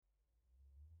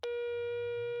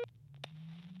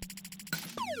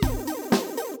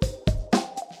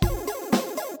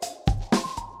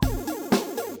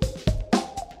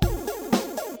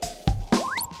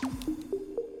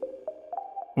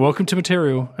Welcome to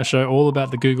Material, a show all about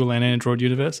the Google and Android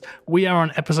universe. We are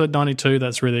on episode 92.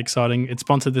 That's really exciting. It's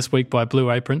sponsored this week by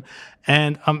Blue Apron.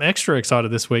 And I'm extra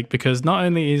excited this week because not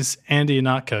only is Andy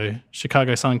Ihnatko,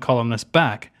 Chicago Sun columnist,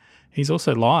 back, he's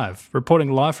also live,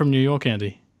 reporting live from New York,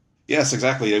 Andy. Yes,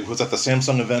 exactly. I was at the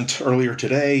Samsung event earlier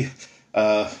today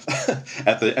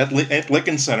at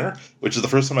Lincoln Center, which is the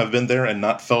first time I've been there and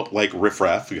not felt like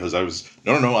riffraff because I was,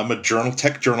 no, I'm a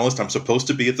tech journalist. I'm supposed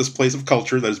to be at this place of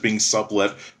culture that is being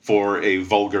sublet for a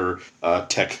vulgar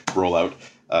tech rollout.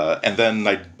 And then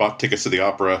I bought tickets to the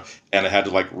opera and I had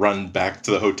to run back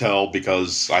to the hotel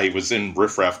because I was in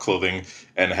riffraff clothing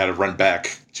and I had to run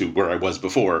back to where I was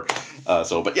before.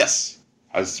 But yes,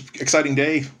 it was an exciting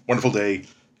day, wonderful day.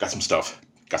 Got some stuff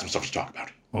to talk about.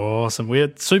 Awesome.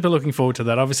 We're super looking forward to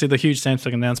that. Obviously, the huge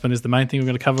Samsung announcement is the main thing we're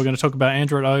going to cover. We're going to talk about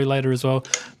Android O later as well.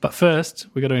 But first,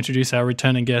 we've got to introduce our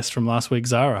returning guest from last week,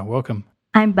 Zara. Welcome.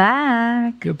 I'm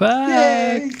back. You're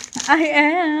back. Yay. I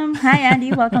am. Hi,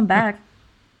 Andy. Welcome back.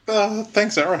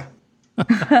 Thanks, Zara.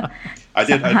 I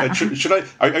did. Should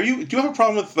I? Do you have a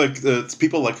problem with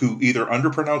people who either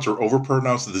underpronounce or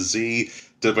overpronounce the Z?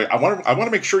 I want to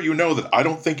make sure you know that I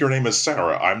don't think your name is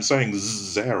Sarah. I'm saying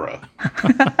Zara.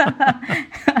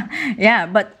 Yeah,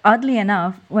 but oddly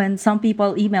enough, when some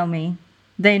people email me,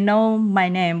 they know my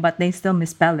name, but they still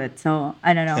misspell it. So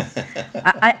I don't know.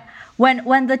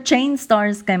 When the chain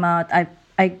stores came out,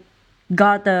 I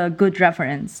got a good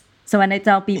reference. So when I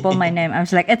tell people my name, I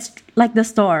was like, it's like the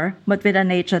store, but with an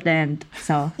H at the end.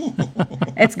 So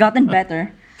it's gotten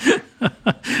better.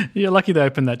 You're lucky they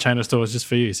opened that chain of stores just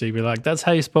for you. So you'd be like, that's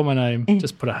how you spell my name.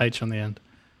 Just put a H on the end.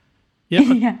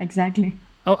 Yeah, exactly.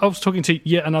 I was talking to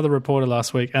yet another reporter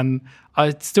last week, and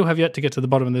I still have yet to get to the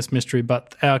bottom of this mystery,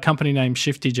 but our company name,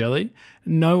 Shifty Jelly,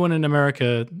 no one in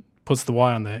America puts the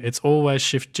Y on there. It's always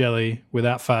Shift Jelly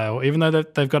without fail. Even though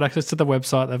they've got access to the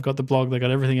website, they've got the blog, they've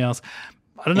got everything else.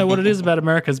 I don't know what it is about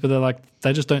Americans, but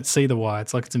they just don't see the Y.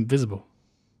 It's like it's invisible.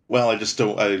 Well, I just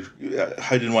don't. I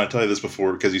didn't want to tell you this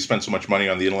before because you spend so much money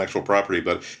on the intellectual property,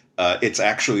 but it's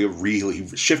actually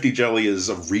Shifty Jelly is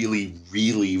a really,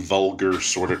 really vulgar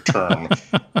sort of term,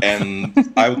 and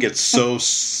I would get so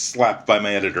slapped by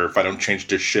my editor if I don't change it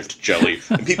to Shift Jelly.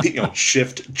 And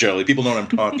Shift Jelly. People know what I'm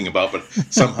talking about, but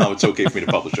somehow it's okay for me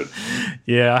to publish it.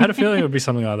 Yeah, I had a feeling it would be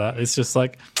something like that. It's just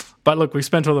like. But look, we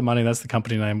spent all the money. That's the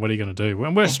company name. What are you going to do?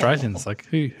 And we're Australians.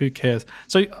 Who cares?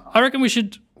 So I reckon we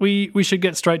should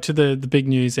get straight to the big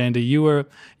news, Andy. You were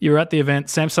at the event.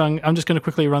 Samsung, I'm just going to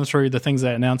quickly run through the things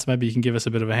they announced. Maybe you can give us a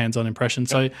bit of a hands-on impression.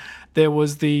 So there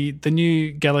was the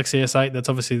new Galaxy S8. That's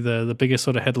obviously the biggest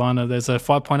sort of headliner. There's a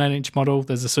 5.8-inch model.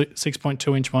 There's a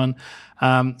 6.2-inch one.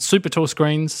 Super tall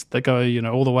screens that go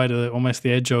all the way to almost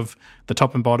the edge of the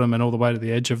top and bottom and all the way to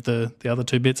the edge of the other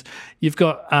two bits. You've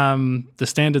got the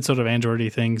standard sort of Android-y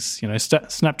things,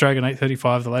 Snapdragon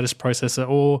 835, the latest processor,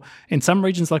 or in some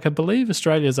regions, like I believe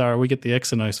Australia's are, we get the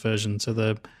Exynos version, so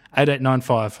the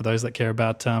 8895 for those that care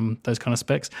about those kind of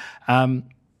specs.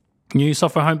 New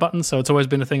software home button, so it's always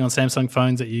been a thing on Samsung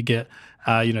phones that you get,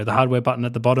 the hardware button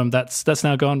at the bottom. That's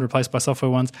now gone, replaced by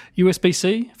software ones.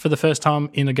 USB-C for the first time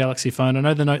in a Galaxy phone. I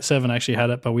know the Note 7 actually had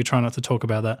it, but we try not to talk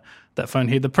about that phone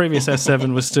here. The previous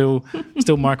S7 was still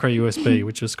micro USB,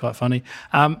 which was quite funny.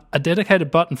 A dedicated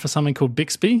button for something called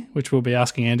Bixby, which we'll be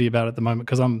asking Andy about at the moment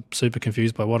because I'm super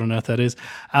confused by what on earth that is.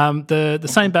 The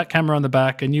same back camera on the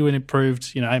back, a new and improved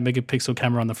 8-megapixel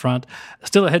camera on the front.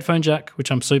 Still a headphone jack,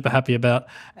 which I'm super happy about.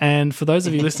 And for those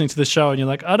of you listening to the show and you're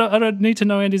like, I don't need to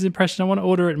know Andy's impression, I want to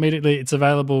order it immediately, it's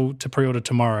available to pre-order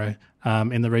tomorrow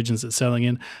in the regions it's selling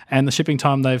in. And the shipping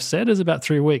time they've said is about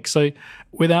 3 weeks. So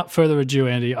without further ado,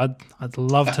 Andy, I'd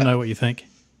love to know what you think.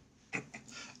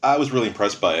 I was really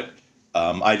impressed by it.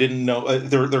 I didn't know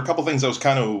there are a couple things I was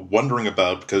kind of wondering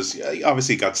about because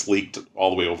obviously it got leaked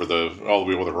all the way over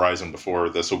the horizon before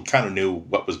this, so we kind of knew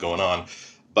what was going on.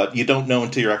 But you don't know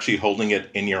until you're actually holding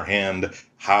it in your hand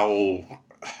how.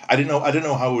 I didn't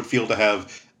know how it would feel to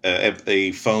have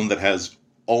a phone that has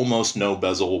almost no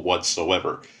bezel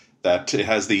whatsoever. That it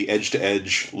has the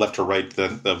edge-to-edge, left to right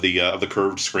of the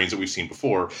curved screens that we've seen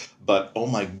before. But oh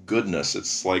my goodness,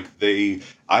 it's like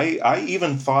I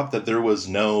even thought that there was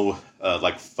no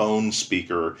phone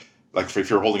speaker, like if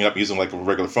you're holding it up using like a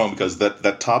regular phone, because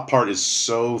that top part is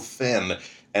so thin.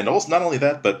 And also not only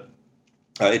that, but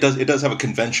it does have a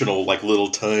conventional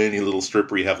tiny little strip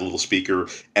where you have a little speaker,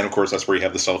 and of course that's where you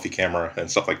have the selfie camera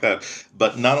and stuff like that.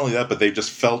 But not only that, but they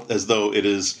just felt as though it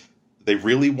is they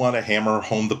really want to hammer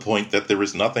home the point that there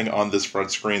is nothing on this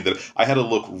front screen, that I had to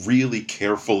look really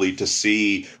carefully to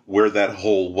see where that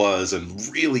hole was, and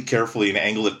really carefully and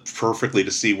angle it perfectly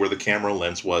to see where the camera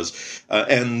lens was.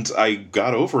 And I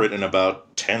got over it in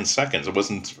about 10 seconds. It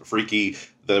wasn't freaky.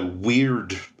 The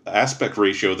weird aspect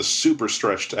ratio, the super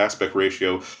stretched aspect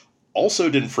ratio, also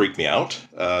didn't freak me out.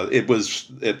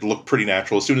 It looked pretty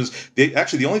natural. As soon as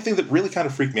the only thing that really kind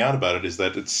of freaked me out about it is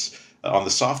that it's on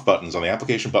the soft buttons, on the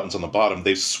application buttons on the bottom,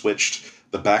 they've switched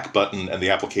the back button and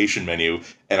the application menu,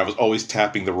 and I was always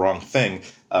tapping the wrong thing.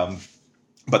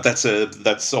 But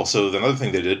that's also another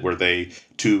thing they did, where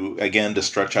to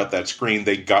stretch out that screen,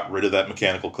 they got rid of that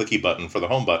mechanical clicky button for the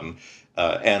home button,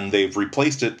 and they've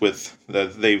replaced it with.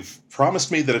 They've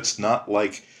promised me that it's not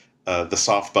like the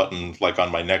soft button like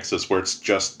on my Nexus, where it's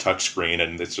just touchscreen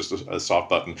and it's just a soft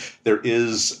button. There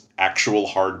is actual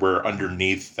hardware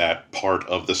underneath that part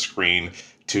of the screen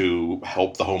to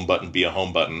help the home button be a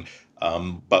home button.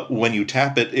 But when you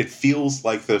tap it, it feels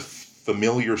like the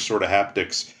familiar sort of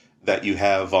haptics that you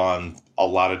have on a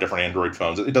lot of different Android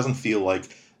phones. It doesn't feel like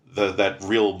that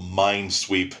real mind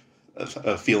sweep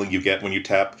feeling you get when you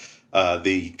tap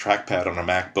the trackpad on a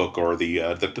MacBook, or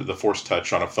the Force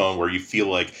Touch on a phone, where you feel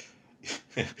like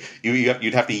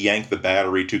you'd have to yank the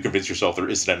battery to convince yourself there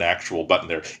isn't an actual button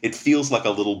there. It feels like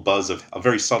a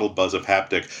very subtle buzz of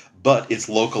haptic, but it's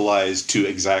localized to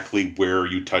exactly where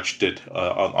you touched it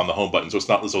on the home button. So it's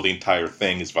not as though the entire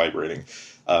thing is vibrating.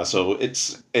 So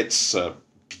it's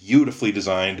beautifully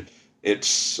designed.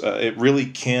 It really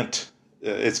can't.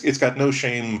 It's got no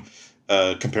shame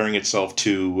comparing itself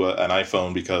to an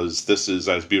iPhone, because this is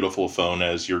as beautiful a phone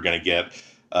as you're going to get.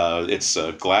 It's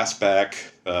a glass back,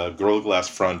 Gorilla Glass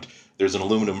front. There's an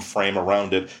aluminum frame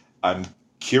around it. I'm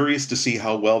curious to see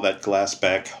how well that glass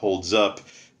back holds up,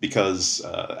 because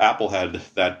Apple had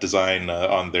that design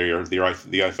on the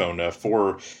iPhone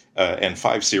 4 and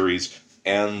 5 series,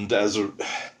 and the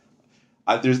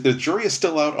jury is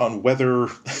still out on whether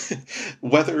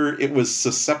it was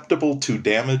susceptible to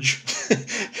damage.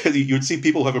 You'd see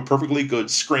people have a perfectly good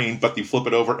screen, but you flip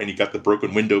it over and you got the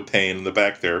broken window pane in the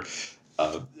back there.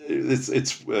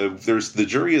 The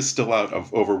jury is still out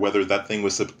over whether that thing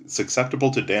was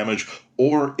susceptible to damage,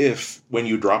 or if when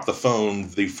you drop the phone,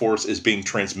 the force is being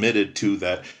transmitted to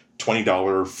that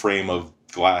 $20 frame of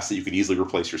glass that you could easily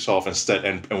replace yourself instead,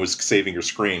 and was saving your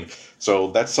screen. So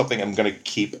that's something I'm going to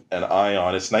keep an eye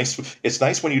on. It's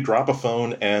nice when you drop a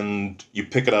phone and you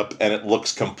pick it up and it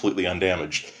looks completely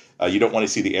undamaged. You don't want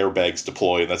to see the airbags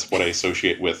deploy, and that's what I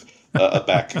associate with a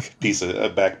back piece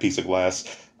of glass.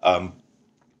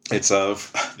 It's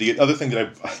the other thing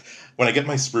that when I get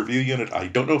my review unit, I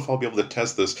don't know if I'll be able to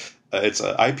test this. It's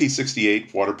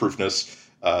IP68 waterproofness.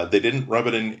 They didn't rub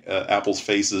it in Apple's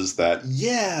faces that,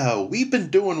 we've been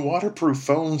doing waterproof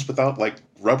phones without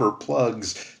rubber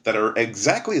plugs that are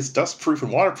exactly as dustproof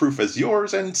and waterproof as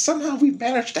yours, and somehow we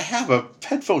managed to have a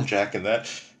headphone jack in that.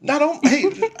 Not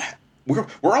only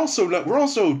we're also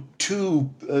too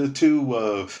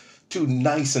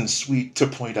nice and sweet to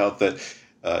point out that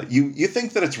you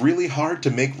think that it's really hard to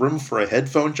make room for a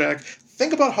headphone jack.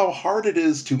 Think about how hard it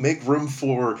is to make room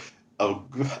for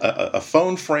a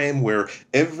phone frame where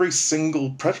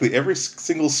practically every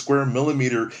single square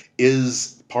millimeter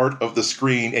is part of the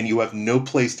screen, and you have no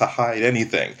place to hide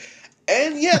anything.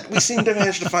 And yet, we seem to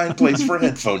manage to find place for a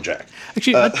headphone jack.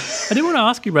 Actually, I did want to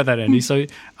ask you about that, Andy. So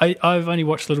I've only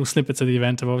watched little snippets of the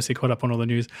event. I've obviously caught up on all the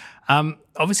news.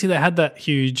 Obviously, they had that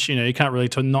huge, you can't really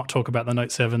not talk about the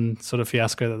Note 7 sort of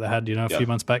fiasco that they had, a few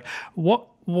months back.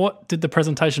 What did the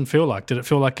presentation feel like? Did it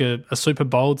feel like a super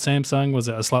bold Samsung? Was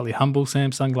it a slightly humble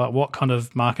Samsung? What kind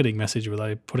of marketing message were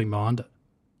they putting behind it?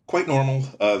 Quite normal.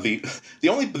 The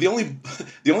only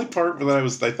part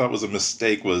that I thought was a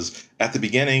mistake was at the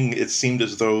beginning. It seemed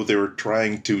as though they were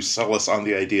trying to sell us on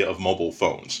the idea of mobile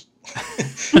phones.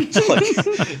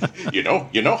 you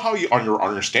know how on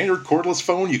your standard cordless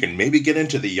phone you can maybe get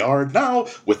into the yard. Now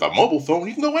with a mobile phone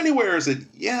you can go anywhere.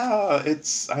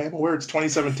 I am aware it's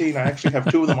 2017. I actually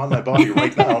have two of them on my body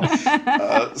right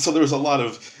now. So there was a lot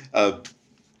of.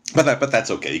 But that's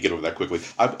okay. You get over that quickly.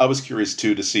 I was curious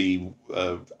too to see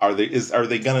are they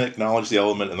going to acknowledge the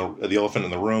elephant in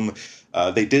the room?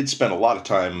 They did spend a lot of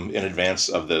time in advance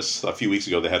of this. A few weeks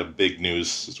ago, they had a big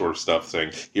news sort of stuff saying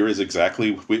I think it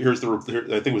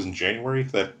was in January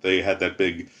that they had that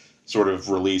big sort of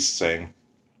release saying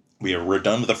we're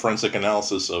done with the forensic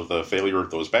analysis of the failure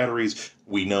of those batteries.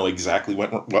 We know exactly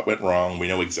what went wrong. We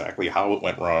know exactly how it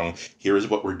went wrong. Here is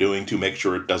what we're doing to make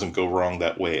sure it doesn't go wrong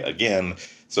that way again.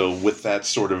 So with that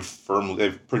sort of firm,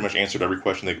 they've pretty much answered every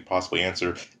question they could possibly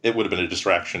answer. It would have been a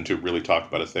distraction to really talk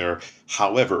about it there.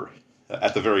 However,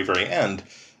 at the very, very end,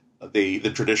 the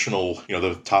traditional,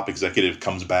 the top executive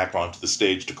comes back onto the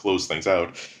stage to close things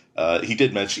out. He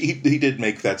did mention he did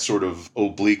make that sort of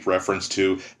oblique reference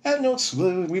to,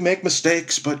 we make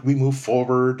mistakes, but we move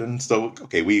forward, and so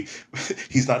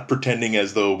he's not pretending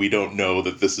as though we don't know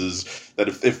that this is that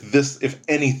if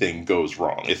anything goes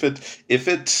wrong, if the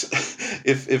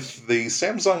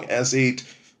Samsung S8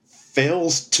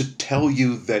 fails to tell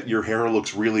you that your hair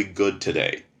looks really good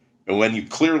today. And when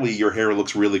your hair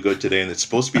looks really good today, and it's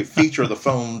supposed to be a feature of the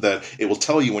phone that it will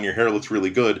tell you when your hair looks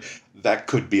really good, that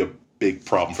could be a big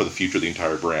problem for the future of the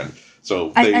entire brand.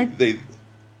 So they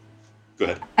go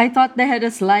ahead. I thought they had a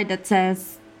slide that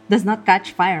says does not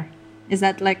catch fire. Is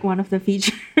that like one of the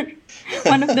features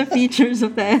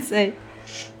of the S8?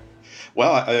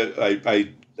 Well, I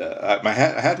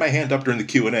had my hand up during the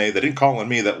Q&A. They didn't call on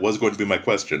me. That was going to be my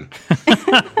question.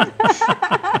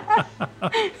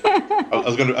 I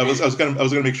was going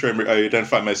to make sure I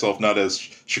identify myself not as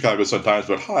Chicago Sun-Times,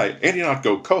 but hi, Andy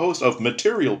Notko, co-host of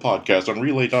Material Podcast on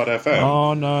Relay.fm.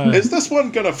 Oh no! Is this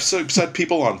one going to set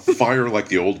people on fire like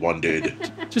the old one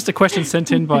did? Just a question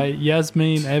sent in by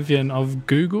Yasmin Evian of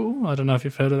Google. I don't know if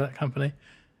you've heard of that company.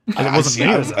 It wasn't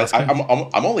me.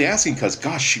 I'm only asking because,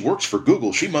 gosh, she works for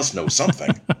Google. She must know something.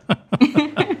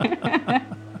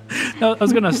 No, I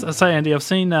was going to say, Andy, I've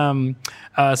seen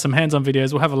some hands-on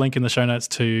videos. We'll have a link in the show notes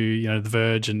to The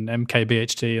Verge and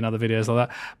MKBHD and other videos like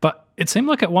that. But it seemed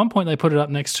like at one point they put it up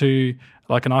next to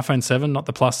like an iPhone 7, not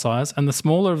the plus size, and the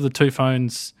smaller of the two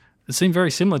phones. It seemed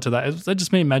very similar to that. Is that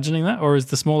just me imagining that, or is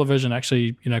the smaller version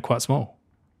actually quite small?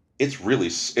 It really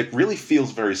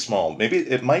feels very small. Maybe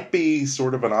it might be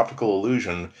sort of an optical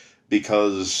illusion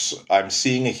because I'm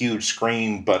seeing a huge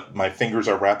screen, but my fingers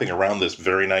are wrapping around this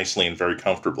very nicely and very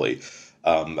comfortably.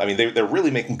 They're really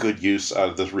making good use out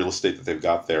of this real estate that they've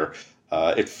got there.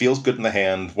 It feels good in the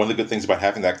hand. One of the good things about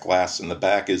having that glass in the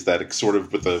back is that it sort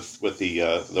of with the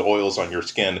oils on your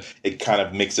skin, it kind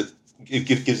of makes it. It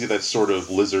gives you that sort of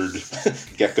lizard,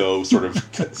 gecko sort of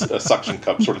suction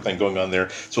cup sort of thing going on there.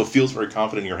 So it feels very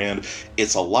confident in your hand.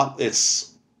 It's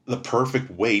the perfect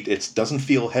weight. It doesn't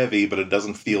feel heavy, but it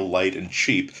doesn't feel light and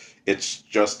cheap. It's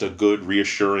just a good,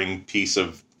 reassuring piece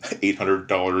of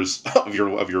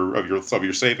 $800 of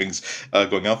your savings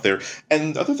going out there.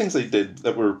 And other things they did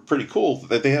that were pretty cool.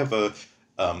 That they have a.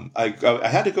 I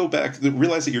had to go back,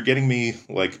 realize that you're getting me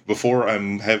like before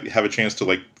have a chance to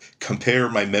like compare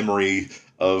my memory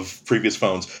of previous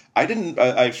phones. I didn't.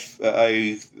 I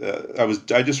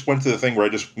just went to the thing where I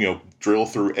just drill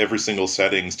through every single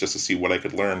settings just to see what I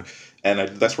could learn, and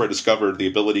that's where I discovered the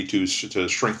ability to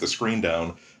shrink the screen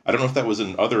down. I don't know if that was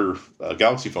in other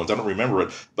Galaxy phones. I don't remember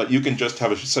it, but you can just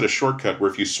have a set of shortcut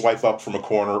where if you swipe up from a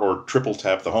corner or triple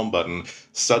tap the home button,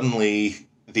 suddenly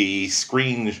the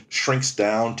screen shrinks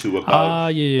down to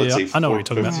about. Let's say I know what you're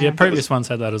talking about. Yeah, previous ones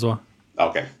had that as well.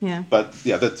 Okay. Yeah. But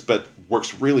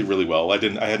works really, really well. I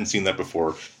hadn't seen that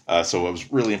before, so I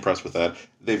was really impressed with that.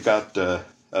 They've got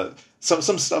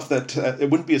some stuff that it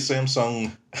wouldn't be a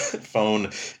Samsung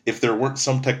phone if there weren't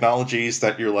some technologies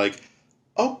that you're like,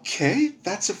 okay,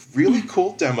 that's a really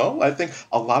cool demo. I think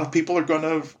a lot of people are going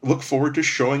to look forward to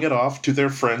showing it off to their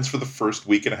friends for the first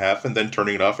week and a half, and then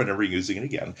turning it off and never using it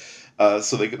again.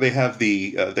 So they have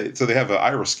they have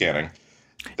iris scanning.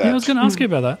 I was going to ask you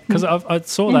about that because I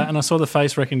saw that and I saw the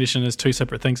face recognition as two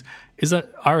separate things. Is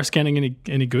that iris scanning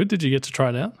any good? Did you get to try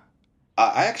it out?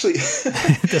 I actually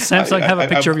does Samsung have a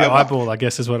picture of your eyeball? I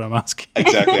guess is what I'm asking.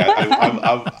 Exactly.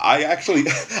 I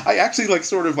actually like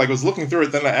sort of like was looking through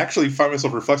it. Then I actually found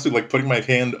myself reflexively like putting my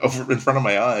hand over in front of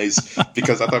my eyes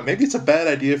because I thought maybe it's a bad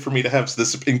idea for me to have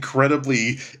this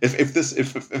incredibly if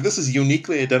this is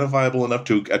uniquely identifiable enough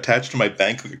to attach to my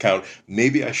bank account,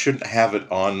 maybe I shouldn't have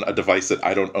it on a device that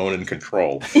I don't own and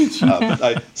control.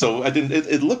 So I didn't.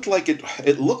 It looked like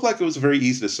it looked like it was very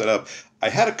easy to set up. I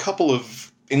had a couple of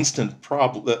instant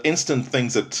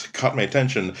things that caught my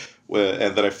attention,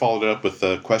 and that I followed up with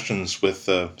questions with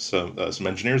some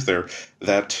engineers there.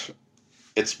 That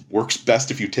it works best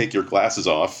if you take your glasses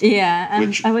off. Yeah,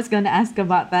 I was going to ask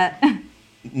about that.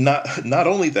 Not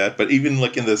only that, but even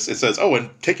like in this, it says, "Oh, and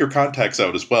take your contacts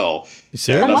out as well." You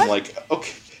serious? And I'm like,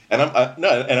 okay, and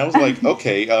I was like,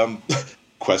 okay.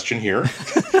 Question here: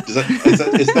 is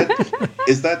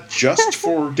that just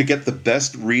to get the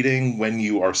best reading when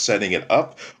you are setting it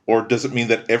up, or does it mean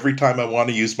that every time I want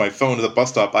to use my phone at the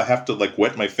bus stop, I have to like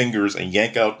wet my fingers and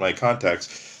yank out my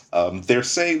contacts? They're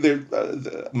saying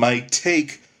my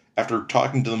take after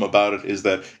talking to them about it is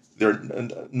that they're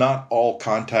not all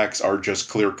contacts are just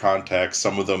clear contacts.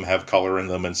 Some of them have color in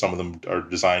them, and some of them are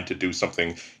designed to do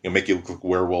something, make you look like a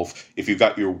werewolf. If you've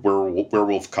got your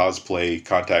werewolf cosplay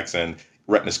contacts in,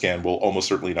 Retina scan will almost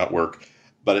certainly not work.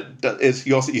 But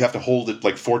you have to hold it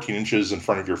like 14 inches in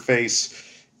front of your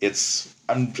face.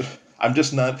 I'm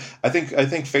just not. I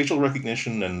think facial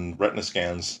recognition and Retina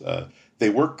scans they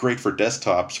work great for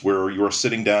desktops where you're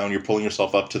sitting down, you're pulling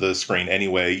yourself up to the screen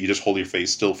anyway. You just hold your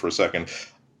face still for a second.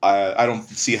 I don't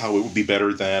see how it would be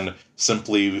better than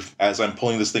simply, as I'm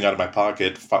pulling this thing out of my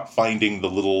pocket, finding the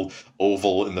little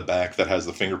oval in the back that has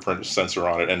the fingerprint sensor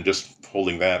on it and just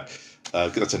holding that.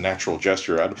 That's a natural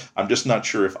gesture. I'm just not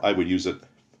sure if I would use it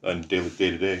on day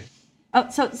to day. Oh,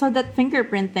 so that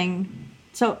fingerprint thing.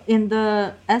 So in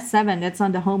the S7, it's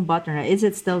on the home button, right? Is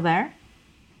it still there?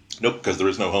 Nope, because there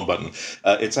is no home button.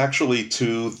 It's actually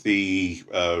to the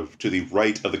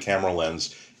right of the camera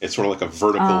lens. It's sort of like a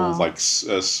vertical, like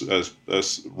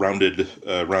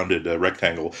rounded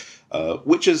rectangle,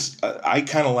 which is I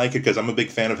kind of like it because I'm a big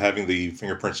fan of having the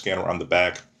fingerprint scanner on the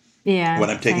back. Yeah. When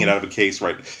I'm taking it out of a case,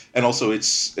 right, and also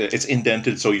it's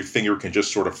indented so your finger can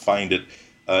just sort of find it.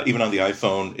 Even on the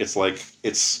iPhone, it's like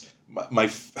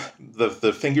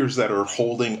the fingers that are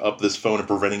holding up this phone and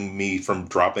preventing me from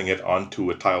dropping it onto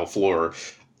a tile floor,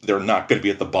 they're not going to be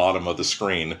at the bottom of the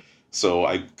screen. So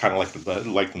I kind of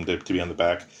like them to be on the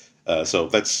back. So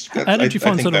that's how did you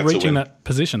find sort of reaching that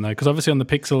position though? Because obviously on the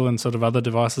Pixel and sort of other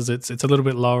devices, it's a little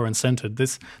bit lower and centered.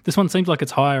 This one seems like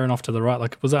it's higher and off to the right.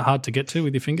 Like, was that hard to get to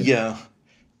with your fingers? Yeah.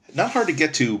 Not hard to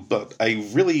get to, but I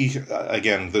really,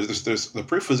 again, there's the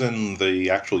proof was in the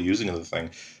actual using of the thing.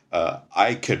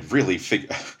 I could really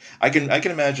I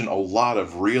can imagine a lot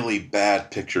of really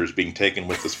bad pictures being taken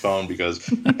with this phone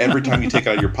because every time you take it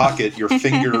out of your pocket, your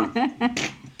finger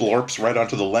blorps right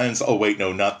onto the lens. Oh wait,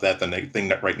 no, not that. The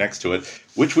thing right next to it,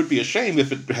 which would be a shame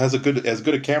if it has as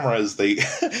good a camera as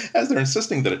they're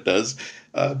insisting that it does.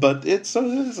 But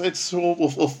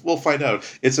we'll find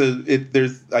out.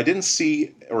 I didn't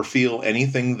see or feel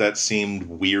anything that seemed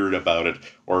weird about it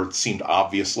or seemed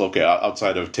obvious. Okay,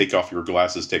 outside of take off your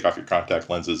glasses, take off your contact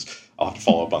lenses. I'll have to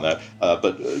follow up on that.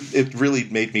 But it really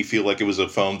made me feel like it was a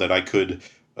phone that I could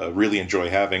really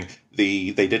enjoy having.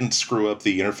 They didn't screw up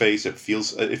the interface. It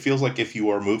feels like if you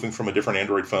are moving from a different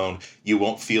Android phone, you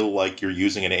won't feel like you're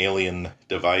using an alien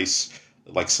device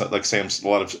like a lot of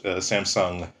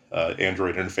Samsung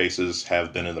Android interfaces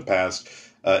have been in the past.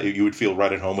 You would feel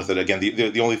right at home with it. Again,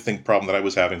 the only problem that I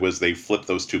was having was they flipped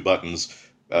those two buttons.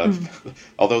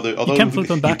 Although you can flip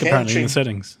them back apparently in the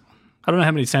settings. I don't know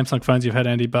how many Samsung phones you've had,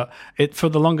 Andy, but for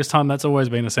the longest time, that's always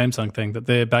been a Samsung thing, that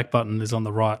their back button is on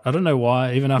the right. I don't know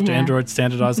why. Even after Android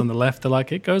standardized on the left, they're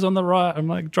like, it goes on the right. I'm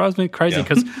like, it drives me crazy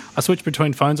because I switch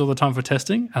between phones all the time for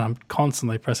testing, and I'm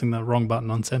constantly pressing the wrong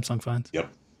button on Samsung phones. Yep.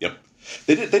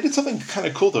 They did something kind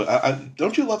of cool, though.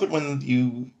 Don't you love it when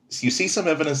you see some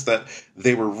evidence that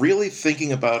they were really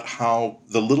thinking about how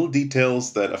the little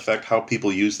details that affect how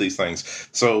people use these things.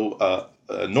 So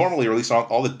normally, or at least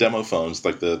all the demo phones,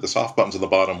 like the soft buttons at the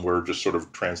bottom were just sort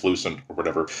of translucent or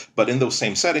whatever. But in those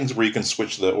same settings where you can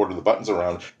switch the order of the buttons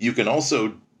around, you can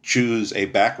also choose a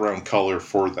background color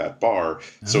for that bar.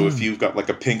 So if you've got like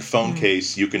a pink phone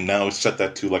case, you can now set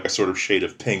that to like a sort of shade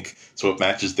of pink so it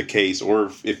matches the case,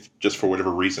 or if just for whatever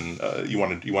reason you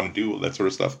want to do that sort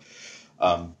of stuff.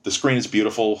 The screen is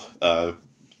beautiful.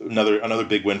 Another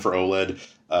big win for OLED.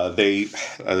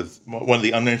 One of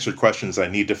the unanswered questions I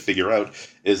need to figure out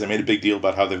is I made a big deal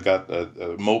about how they've got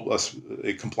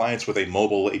a compliance with a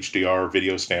mobile HDR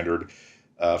video standard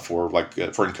for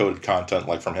encoded content,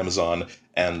 like from Amazon.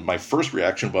 And my first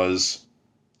reaction was,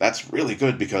 that's really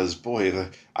good because boy,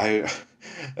 my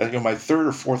third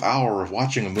or fourth hour of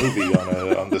watching a movie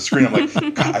on the screen, I'm like,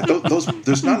 God,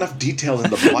 there's not enough detail in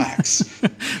the blacks.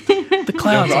 The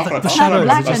clouds, the shadows.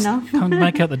 I can't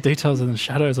make out the details and the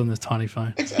shadows on this tiny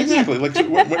phone. Exactly. Like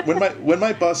when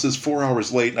my bus is 4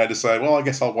 hours late and I decide, well, I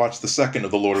guess I'll watch the second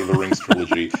of the Lord of the Rings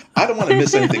trilogy. I don't want to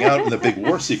miss anything out in the big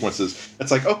war sequences. It's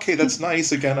like, okay, that's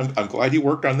nice. Again, I'm glad you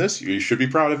worked on this. You should be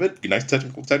proud of it. Nice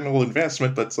technical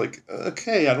advancement. But it's like,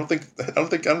 okay, I don't think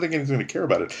anyone's going to care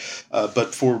about it.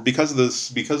 But because of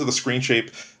the screen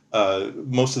shape.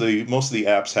 Most of the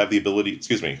apps have the ability.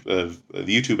 The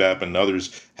YouTube app and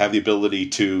others have the ability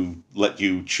to let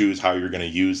you choose how you're going to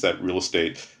use that real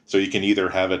estate. So you can either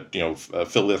have it,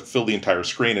 fill the entire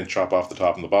screen and chop off the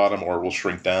top and the bottom, or it will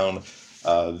shrink down.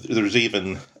 There's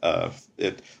even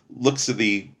it looks at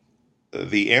the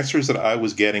answers that I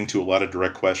was getting to a lot of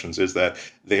direct questions is that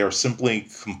they are simply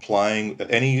complying.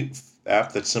 Any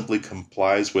app that simply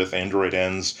complies with Android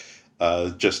N's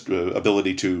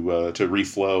ability to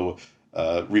reflow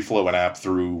an app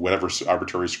through whatever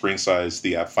arbitrary screen size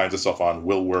the app finds itself on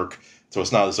will work. So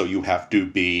it's not as though you have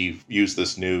to use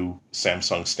this new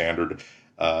Samsung standard.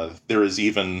 There is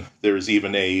even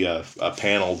a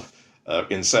paneled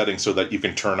in settings so that you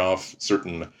can turn off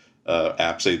certain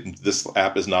apps. Say this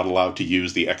app is not allowed to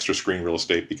use the extra screen real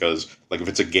estate because, like, if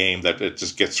it's a game that it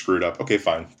just gets screwed up. Okay,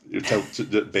 fine.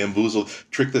 Bamboozle,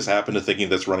 trick this app into thinking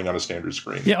that's running on a standard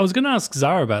screen. Yeah, I was going to ask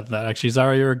Zara about that, actually.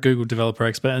 Zara, you're a Google developer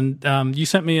expert, and you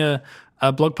sent me a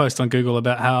blog post on Google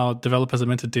about how developers are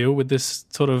meant to deal with this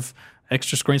sort of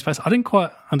extra screen space. I didn't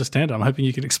quite understand it. I'm hoping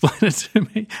you can explain it to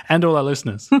me and all our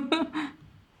listeners.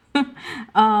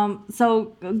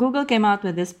 So Google came out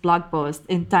with this blog post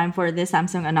in time for this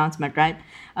Samsung announcement, right?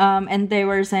 And they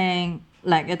were saying,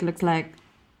 like, it looks like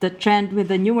the trend with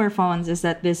the newer phones is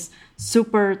that this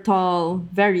super tall,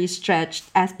 very stretched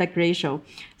aspect ratio.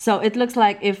 So it looks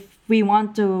like if we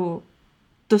want to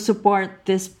support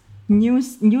this new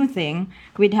thing,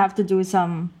 we'd have to do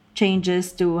some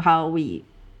changes to how we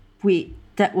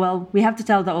have to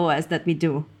tell the OS that we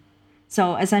do.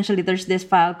 So essentially, there's this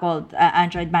file called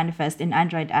Android Manifest in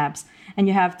Android apps, and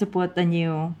you have to put a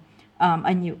new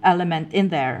element in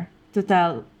there to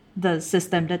tell the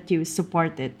system that you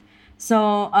support it.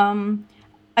 So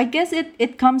I guess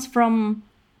it comes from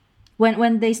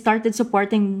when they started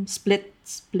supporting split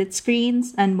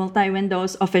screens and multi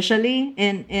windows officially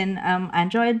in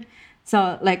Android.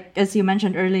 So, like, as you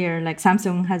mentioned earlier, like,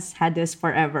 Samsung has had this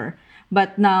forever.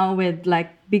 But now with, like,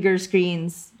 bigger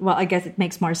screens, well, I guess it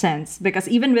makes more sense. Because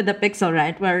even with the Pixel,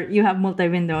 right, where you have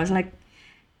multi-windows, like,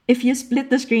 if you split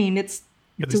the screen, it's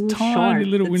too tiny short.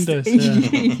 Little windows.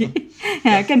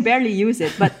 Yeah, I can barely use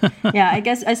it. But, yeah, I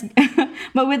guess...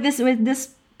 but with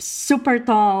this super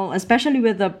tall, especially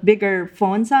with the bigger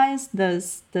phone size, the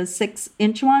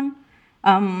 6-inch one,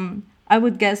 I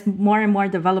would guess more and more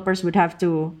developers would have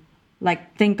to,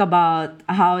 like, think about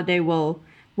how they will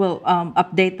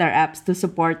update their apps to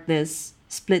support this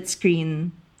split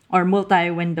screen or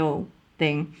multi-window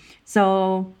thing.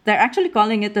 So they're actually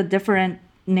calling it a different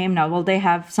name now. Well, they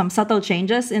have some subtle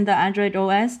changes in the Android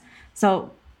OS.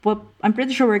 So I'm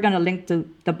pretty sure we're going to link to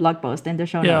the blog post in the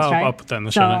show notes, right? I'll put that in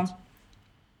the show notes.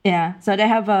 Yeah, so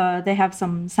they have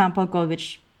some sample code,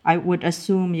 which I would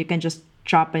assume you can just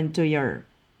drop into your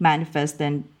manifest,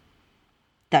 and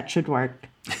that should work.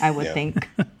 I would think.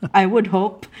 I would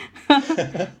hope.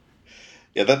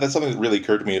 Yeah, that's something that really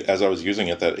occurred to me as I was using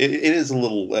it, that it is a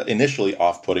little initially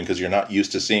off-putting because you're not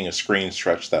used to seeing a screen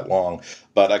stretch that long.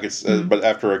 But I could, but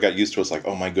after I got used to it, it's like,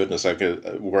 oh my goodness!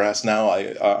 Whereas now,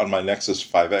 on my Nexus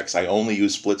 5X, I only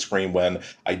use split screen when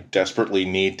I desperately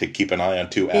need to keep an eye on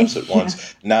two apps at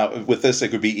once. Now with this, it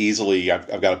could be easily.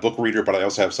 I've got a book reader, but I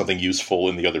also have something useful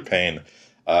in the other pane.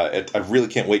 I really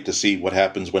can't wait to see what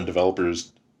happens when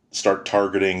developers start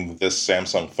targeting this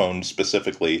Samsung phone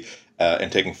specifically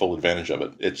and taking full advantage of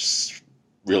it. It's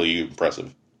really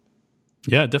impressive.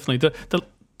 Yeah, definitely.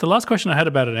 The last question I had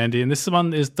about it, Andy, and this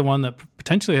one is the one that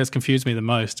potentially has confused me the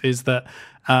most, is that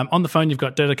on the phone you've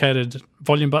got dedicated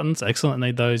volume buttons. Excellent,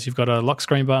 need those. You've got a lock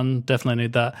screen button. Definitely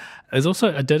need that. There's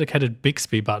also a dedicated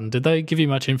Bixby button. Did they give you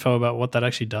much info about what that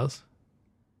actually does?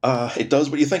 It does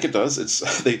what you think it does.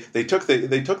 It's they took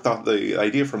the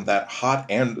idea from that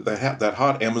hot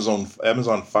Amazon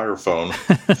Fire phone.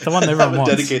 The one everyone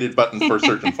wants. A dedicated button for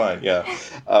search and find. Yeah,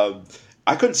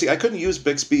 I couldn't use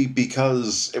Bixby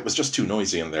because it was just too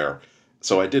noisy in there.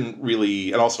 So I didn't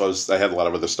really, and also I had a lot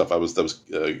of other stuff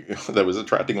that was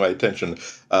attracting my attention.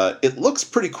 It looks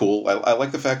pretty cool. I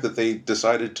like the fact that they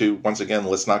decided to, once again,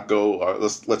 let's not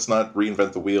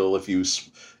reinvent the wheel.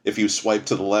 If you swipe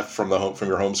to the left from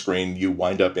your home screen, you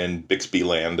wind up in Bixby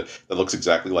land that looks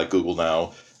exactly like Google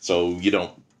Now. So you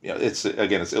don't.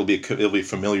 It'll be a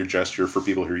familiar gesture for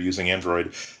people who are using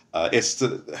Android. It's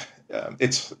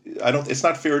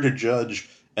not fair to judge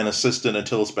an assistant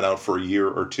until it's been out for a year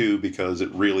or two, because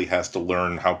it really has to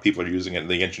learn how people are using it, and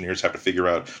the engineers have to figure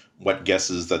out what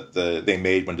guesses that they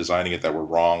made when designing it that were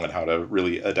wrong and how to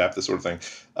really adapt this sort of thing.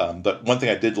 But one thing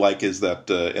I did like is that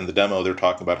in the demo they're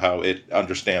talking about how it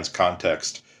understands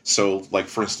context. So, like,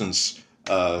 for instance,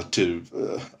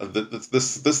 this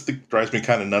drives me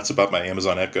kind of nuts about my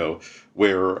Amazon Echo,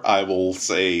 where I will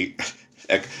say,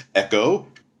 Echo,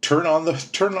 turn on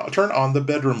the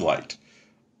bedroom light.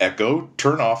 Echo,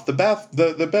 turn off the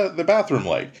bathroom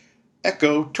light.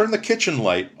 Echo, turn the kitchen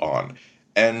light on.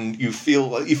 And you feel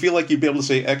like you'd be able to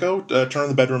say, Echo, turn on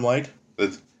the bedroom light.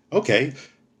 Okay,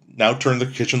 now turn the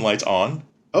kitchen lights on.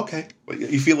 Okay,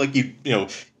 you feel like you know.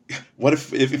 What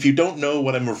if you don't know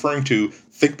what I'm referring to?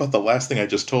 Think about the last thing I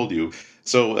just told you.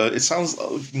 So it sounds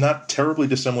not terribly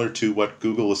dissimilar to what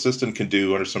Google Assistant can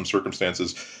do under some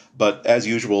circumstances, but as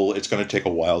usual, it's going to take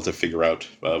a while to figure out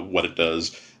what it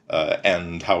does.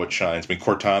 And how it shines. I mean,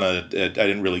 Cortana, I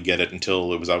didn't really get it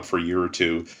until it was out for a year or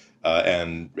two,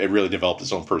 and it really developed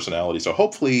its own personality. So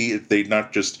hopefully they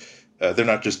not just they're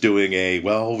not just doing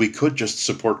we could just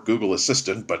support Google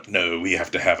Assistant, but no, we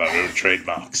have to have our own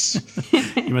trademarks.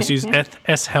 You must use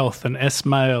S Health and S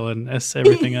Mail and S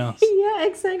everything else. Yeah,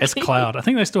 exactly. S Cloud. I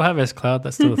think they still have S Cloud.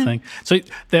 That's still a thing. So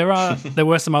there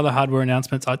were some other hardware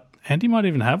announcements. Andy might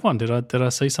even have one. Did I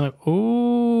see something?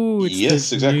 Oh, it's yes,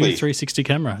 the exactly. new 360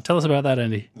 camera. Tell us about that,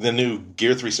 Andy. The new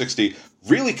Gear 360.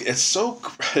 Really, it's so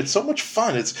much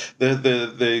fun. It's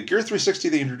the Gear 360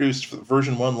 they introduced for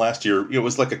version 1 last year. It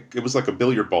was like a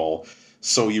billiard ball.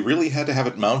 So you really had to have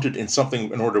it mounted in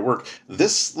something in order to work.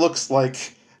 This looks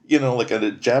like, like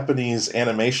a Japanese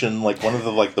animation, like one of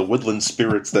the woodland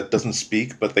spirits that doesn't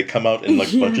speak, but they come out in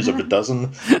bunches of a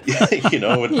dozen,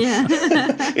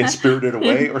 in Spirited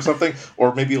Away or something,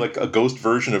 or maybe like a ghost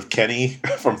version of Kenny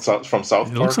from South Park.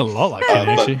 It looks a lot like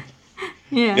Kenny, actually.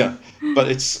 Yeah, but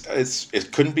it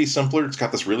couldn't be simpler. It's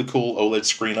got this really cool OLED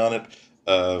screen on it.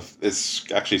 It's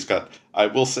got. I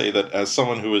will say that as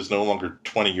someone who is no longer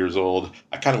 20 years old,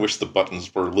 I kind of wish the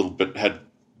buttons were had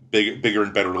bigger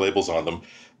and better labels on them.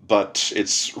 But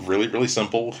it's really, really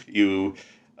simple.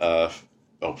 I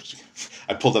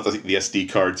pulled out the SD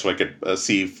card so I could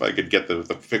see if I could get the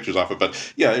pictures off it.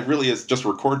 But yeah, it really is just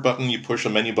a record button. You push a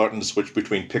menu button to switch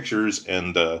between pictures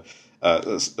and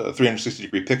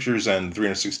 360-degree pictures and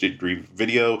 360-degree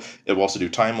video. It will also do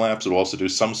time-lapse. It will also do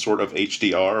some sort of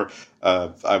HDR.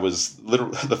 I was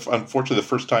unfortunately, the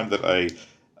first time that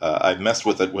I messed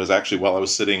with it was actually while I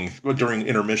was sitting during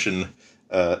intermission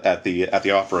at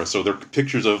the opera. So there are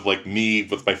pictures of me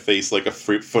with my face like a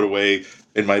foot away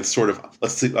in my sort of,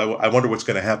 let's see, I wonder what's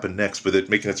going to happen next with it,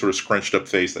 making that sort of scrunched up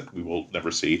face that we will never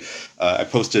see. I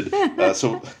posted,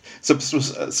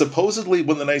 supposedly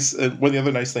one of the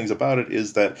other nice things about it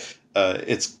is that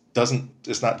it's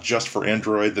not just for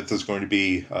Android that there's going to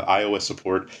be iOS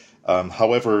support.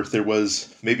 However,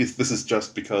 maybe this is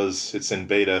just because it's in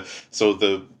beta. So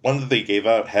the one that they gave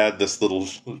out had this little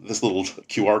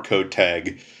QR code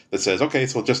tag that says, okay,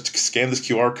 so just scan this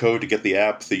QR code to get the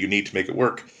app that you need to make it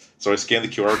work. So I scanned the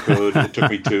QR code. It took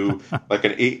me to like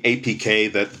an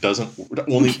APK that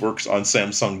only works on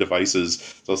Samsung devices.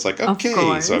 So it's like,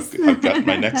 okay, so I've got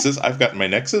my Nexus.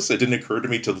 It didn't occur to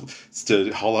me to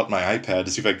haul out my iPad to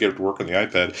see if I could get it to work on the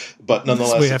iPad. But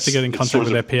nonetheless, we have to get in contact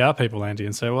with our PR people, Andy,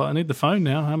 and say, well, I need the phone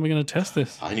now. How am we going to test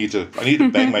this? I need to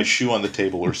bang my shoe on the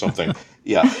table or something.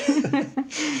 Yeah.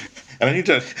 And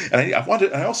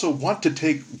I also want to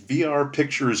take VR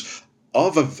pictures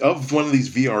of one of these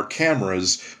VR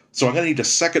cameras. So I'm going to need a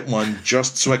second one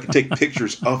just so I can take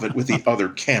pictures of it with the other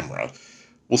camera.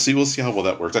 We'll see how well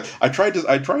that works. I tried to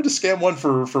scam one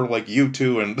for like you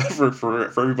too and for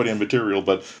everybody on Material,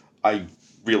 but I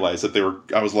realized that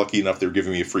I was lucky enough they were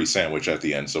giving me a free sandwich at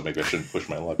the end, so maybe I shouldn't push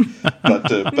my luck.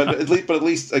 But at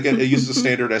least again, it uses a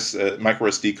standard micro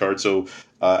SD card. So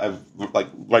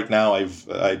right now I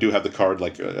do have the card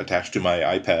attached to my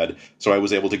iPad, so I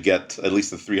was able to get at least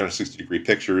the 360-degree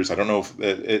pictures. I don't know if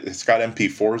it's got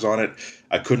MP4s on it.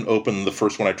 I couldn't open the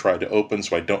first one I tried to open,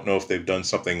 so I don't know if they've done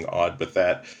something odd with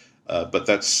that. But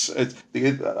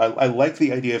I like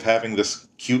the idea of having this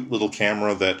cute little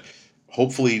camera that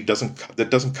hopefully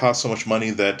doesn't cost so much money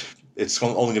that it's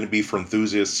only going to be for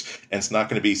enthusiasts, and it's not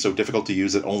going to be so difficult to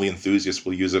use that only enthusiasts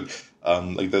will use it.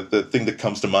 The thing that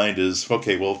comes to mind is,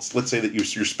 okay, well, let's say that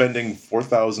you're spending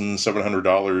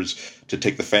 $4,700 to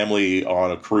take the family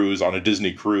on a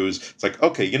Disney cruise. It's like,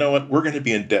 okay, you know what? We're going to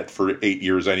be in debt for 8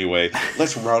 years anyway.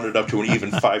 Let's round it up to an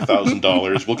even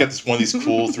 $5,000. We'll get one of these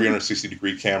cool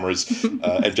 360-degree cameras,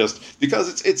 and just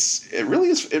because it really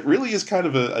is kind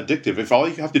of addictive. If all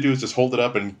you have to do is just hold it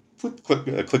up and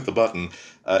click the button,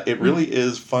 it really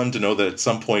is fun to know that at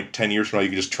some point 10 years from now you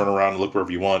can just turn around and look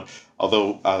wherever you want.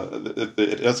 Although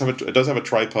it does have a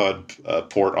tripod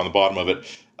port on the bottom of it.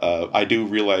 I do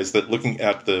realize that looking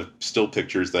at the still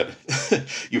pictures that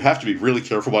you have to be really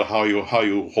careful about how you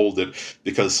hold it,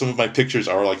 because some of my pictures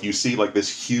are like you see like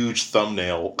this huge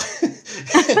thumbnail,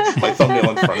 my thumbnail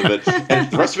in front of it,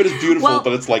 and the rest of it is beautiful,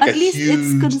 but it's like a huge thumbnail. At least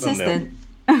it's consistent.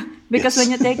 Because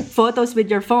when you take photos with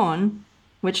your phone,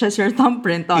 which has your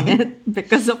thumbprint on it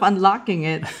because of unlocking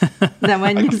it, then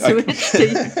when you switch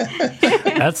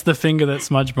That's the finger that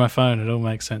smudged my phone. It all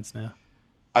makes sense now.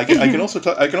 I can also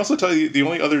tell you the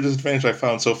only other disadvantage I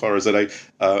found so far is that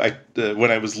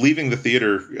when I was leaving the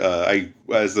theater,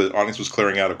 as the audience was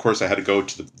clearing out, of course I had to go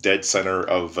to the dead center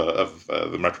of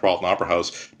the Metropolitan Opera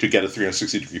House to get a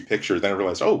 360-degree picture. Then I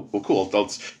realized, oh, well, cool,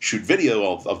 I'll shoot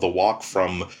video of the walk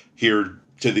from here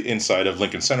to the inside of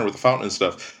Lincoln Center with the fountain and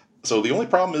stuff. So the only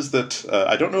problem is that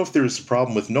I don't know if there's a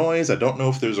problem with noise. I don't know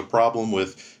if there's a problem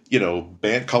with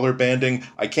color banding.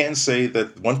 I can say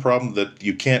that one problem that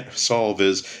you can't solve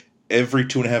is every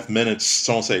 2.5 minutes,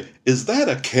 someone will say, "Is that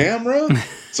a camera?"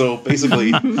 So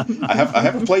basically, I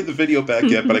haven't played the video back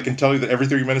yet, but I can tell you that every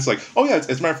 30 minutes, like, oh yeah,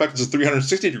 as a matter of fact, it's a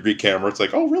 360-degree camera. It's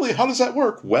like, oh really? How does that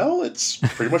work? Well, it's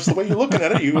pretty much the way you're looking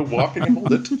at it. You walk and you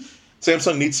hold it.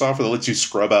 Samsung needs software that lets you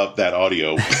scrub out that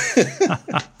audio.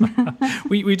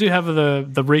 We do have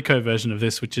the Ricoh version of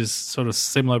this, which is sort of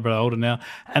similar but older now,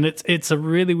 and it's a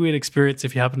really weird experience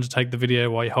if you happen to take the video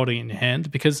while you're holding it in your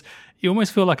hand, because you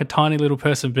almost feel like a tiny little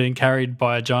person being carried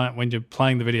by a giant when you're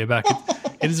playing the video back.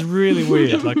 It is really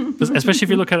weird, like especially if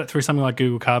you look at it through something like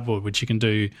Google Cardboard, which you can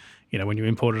do, when you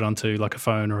import it onto like a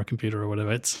phone or a computer or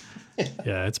whatever.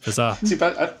 It's bizarre. See,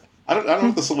 but I don't know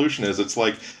what the solution is. It's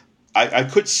like I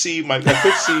could see you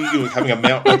having a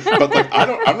mount, but like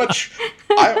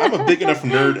I'm a big enough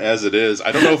nerd as it is.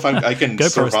 I don't know if I can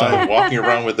survive walking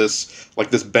around with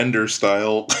this bender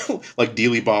style like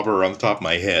Dealey Bobber on the top of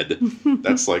my head.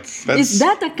 That's Is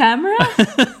that a camera?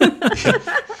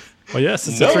 Well, yes,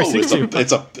 it's a 360.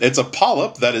 It's a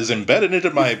polyp that is embedded into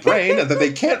my brain and that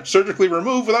they can't surgically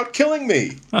remove without killing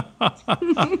me.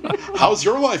 How's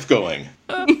your life going?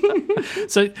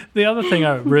 So the other thing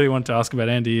I really want to ask about,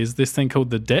 Andy, is this thing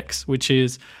called the DeX, which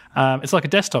is it's like a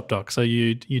desktop dock. So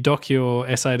you dock your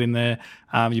S8 in there,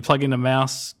 you plug in a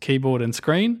mouse, keyboard, and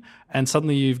screen, and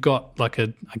suddenly you've got like a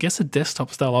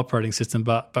desktop style operating system,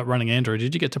 but running Android.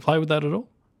 Did you get to play with that at all?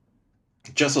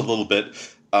 Just a little bit.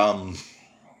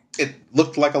 It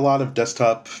looked like a lot of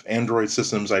desktop Android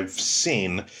systems I've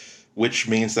seen, which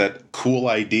means that cool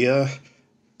idea.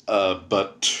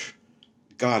 But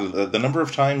God, the number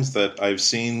of times that I've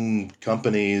seen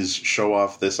companies show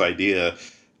off this idea,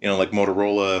 like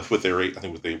Motorola with their, I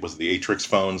think the Atrix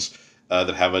phones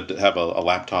that have a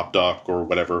laptop dock or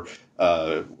whatever.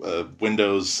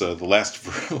 Windows,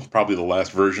 probably the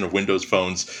last version of Windows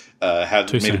phones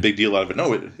made a big deal out of it.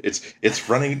 No, it's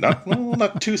running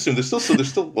not too soon. There's still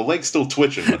the leg's still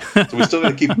twitching, so we still got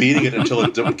to keep beating it until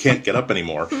it can't get up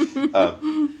anymore.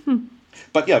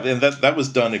 But yeah, and that was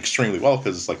done extremely well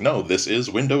because it's like, no, this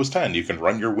is Windows 10. You can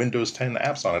run your Windows 10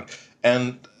 apps on it,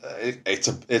 and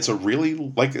it's a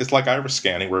really it's like iris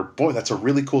scanning. Where boy, that's a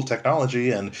really cool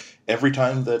technology, and every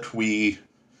time that we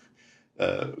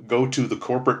go to the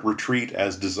corporate retreat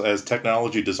as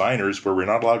technology designers, where we're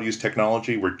not allowed to use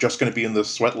technology. We're just going to be in the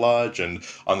sweat lodge and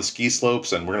on the ski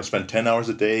slopes, and we're going to spend 10 hours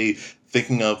a day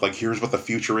thinking of here's what the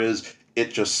future is.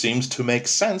 It just seems to make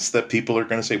sense that people are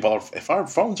going to say, well, if our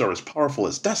phones are as powerful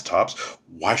as desktops,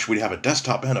 why should we have a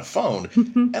desktop and a phone?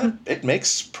 And it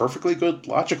makes perfectly good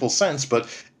logical sense. But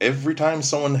every time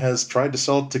someone has tried to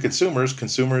sell it to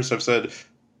consumers have said,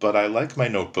 but I like my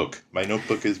notebook. My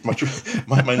notebook is much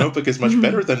my notebook is much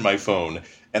better than my phone,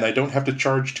 and I don't have to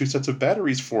charge 2 sets of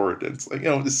batteries for it. It's like,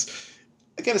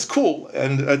 it's cool,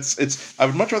 and it's. I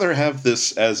would much rather have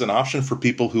this as an option for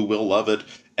people who will love it,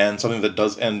 and something that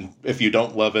does. And if you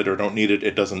don't love it or don't need it,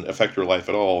 it doesn't affect your life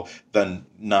at all. Then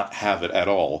not have it at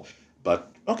all.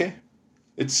 But okay,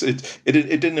 it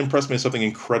didn't impress me as something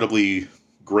incredibly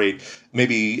great.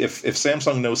 Maybe if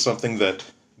Samsung knows something that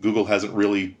Google hasn't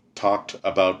really talked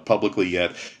about publicly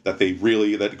yet, that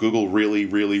Google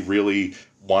really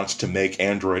wants to make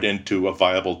Android into a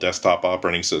viable desktop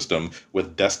operating system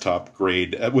with desktop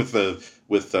grade with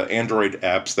Android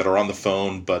apps that are on the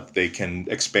phone, but they can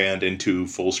expand into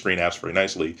full screen apps very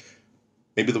nicely.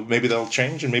 Maybe that'll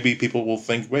change, and maybe people will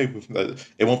think, wait,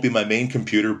 it won't be my main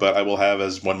computer, but I will have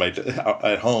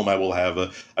at home. I will have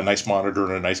a nice monitor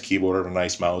and a nice keyboard and a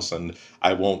nice mouse, and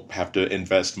I won't have to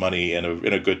invest money in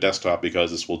a good desktop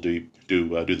because this will do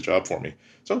the job for me.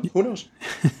 So who knows?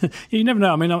 You never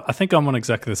know. I mean, I think I'm on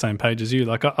exactly the same page as you.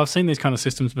 Like, I've seen these kind of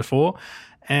systems before,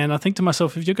 and I think to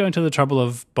myself, if you're going to the trouble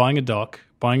of buying a dock,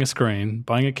 buying a screen,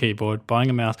 buying a keyboard, buying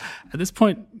a mouse, at this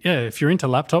point, yeah, if you're into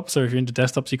laptops or if you're into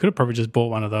desktops, you could have probably just bought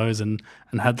one of those and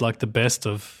had like the best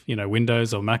of,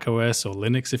 Windows or Mac OS or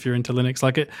Linux if you're into Linux.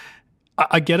 Like,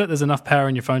 I get it. There's enough power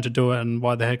in your phone to do it, and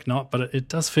why the heck not? But it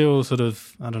does feel sort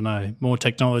of, I don't know, more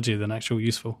technology than actual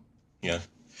useful. Yeah.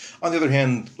 On the other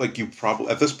hand,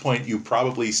 at this point, you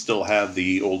probably still have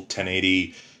the old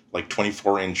 1080,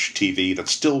 24-inch TV that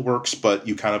still works, but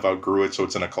you kind of outgrew it, so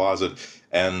it's in a closet.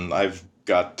 And I've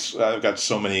got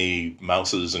so many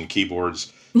mouses and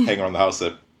keyboards hanging around the house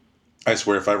that I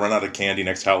swear if I run out of candy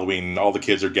next Halloween, all the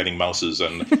kids are getting mouses.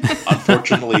 And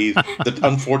unfortunately, the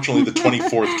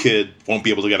 24th kid won't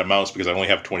be able to get a mouse because I only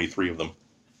have 23 of them.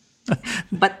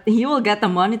 But he will get a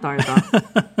monitor, though.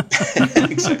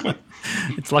 Exactly.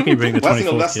 It's lucky being the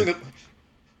 24th kid.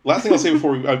 Last thing I'll say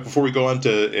before we go on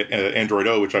to Android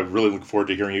O, which I really look forward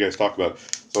to hearing you guys talk about.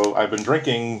 So I've been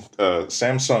drinking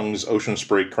Samsung's Ocean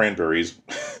Spray cranberries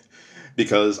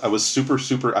because I was super,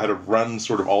 I had to run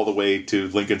sort of all the way to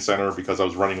Lincoln Center because I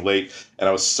was running late, and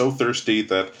I was so thirsty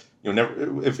that,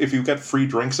 never, if you get free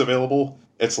drinks available,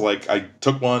 it's like I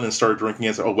took one and started drinking it.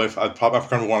 And said, oh, I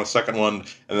probably want a second one.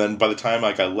 And then by the time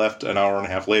I left an hour and a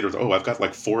half later, I've got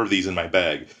like 4 of these in my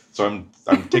bag. So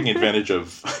I'm taking advantage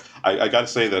of. I got to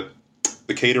say that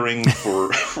the catering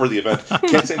for the event,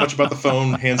 can't say much about the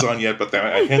phone hands-on yet, but the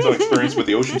hands-on experience with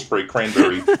the Ocean Spray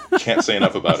Cranberry, can't say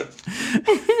enough about it.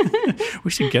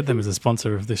 We should get them as a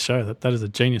sponsor of this show. That is a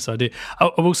genius idea.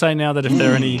 I will say now that if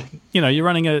there are any, you're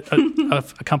running a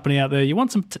company out there, you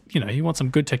want some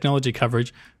good technology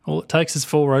coverage. All it takes is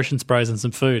 4 Ocean Sprays and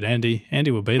some food.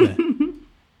 Andy will be there.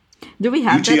 Do we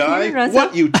have UTI? that here, Russell?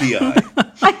 What UTI?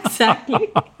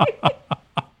 Exactly.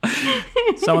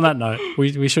 So on that note,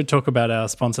 we should talk about our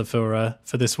sponsor for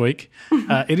this week.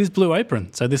 It is Blue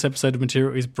Apron. So this episode of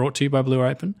Material is brought to you by Blue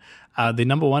Apron, the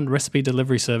 #1 recipe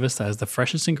delivery service that has the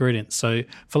freshest ingredients. So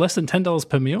for less than $10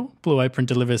 per meal, Blue Apron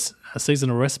delivers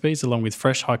seasonal recipes along with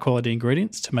fresh, high-quality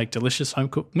ingredients to make delicious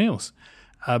home-cooked meals.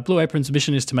 Blue Apron's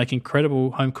mission is to make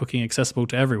incredible home cooking accessible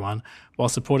to everyone while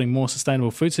supporting more sustainable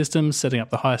food systems, setting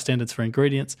up the highest standards for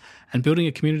ingredients, and building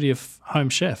a community of home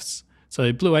chefs.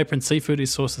 So Blue Apron seafood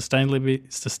is sourced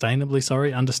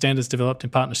sustainably, under standards developed in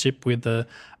partnership with the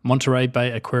Monterey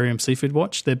Bay Aquarium Seafood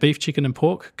Watch. Their beef, chicken and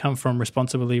pork come from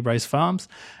responsibly raised farms,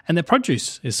 and their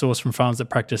produce is sourced from farms that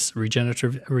practice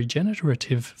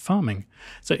regenerative farming.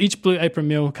 So each Blue Apron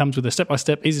meal comes with a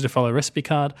step-by-step, easy-to-follow recipe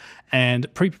card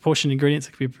and pre-proportioned ingredients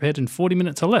that can be prepared in 40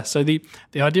 minutes or less. So the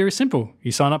idea is simple.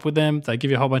 You sign up with them, they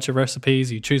give you a whole bunch of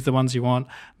recipes, you choose the ones you want,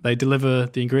 they deliver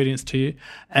the ingredients to you,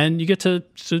 and you get to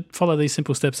follow these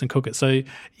simple steps and cook it. So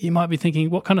you might be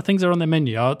thinking, what kind of things are on their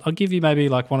menu? I'll give you maybe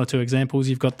like 1 or 2 examples.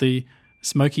 You've got the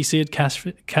smoky seared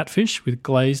catfish with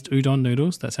glazed udon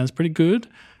noodles. That sounds pretty good.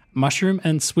 Mushroom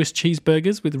and Swiss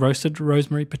cheeseburgers with roasted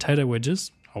rosemary potato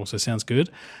wedges. Also sounds good.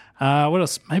 What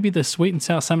else? Maybe the sweet and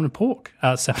sour salmon and pork.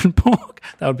 Salmon pork?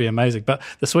 That would be amazing. But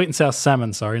the sweet and sour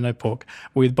salmon, no pork,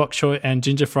 with bok choy and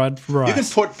ginger fried rice. You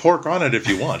can put pork on it if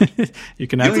you want. You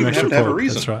can add some extra pork. Have a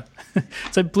reason. That's right.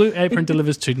 So Blue Apron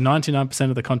delivers to 99%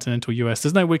 of the continental US.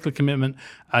 There's no weekly commitment.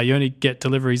 You only get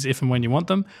deliveries if and when you want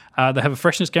them. They have a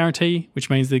freshness guarantee, which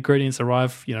means the ingredients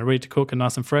arrive, ready to cook and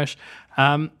nice and fresh.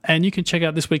 And you can check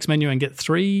out this week's menu and get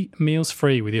 3 meals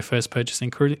free with your first purchase,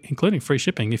 including free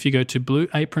shipping, if you go to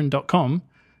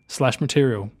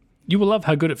blueapron.com/material. You will love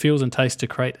how good it feels and tastes to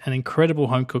create an incredible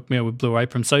home-cooked meal with Blue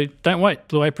Apron. So don't wait.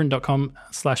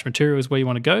 Blueapron.com/material is where you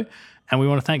want to go. And we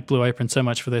want to thank Blue Apron so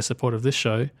much for their support of this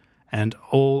show and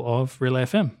all of Relay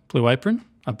FM. Blue Apron,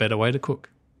 a better way to cook.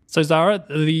 So Zara,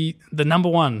 the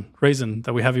 #1 reason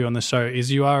that we have you on this show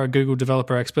is you are a Google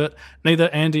developer expert. Neither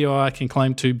Andy or I can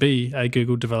claim to be a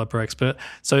Google developer expert.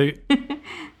 So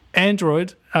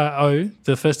Android O,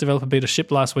 the first developer beta, shipped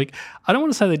last week. I don't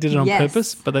want to say they did it on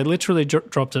purpose, but they literally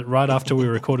dropped it right after we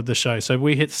recorded the show. So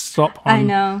we hit stop on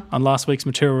last week's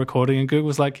material recording, and Google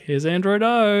was like, here's Android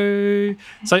O.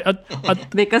 So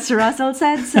because Russell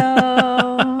said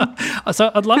so.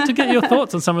 So I'd love to get your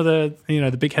thoughts on some of the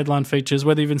the big headline features,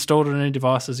 whether you've installed it on any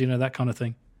devices, that kind of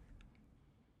thing.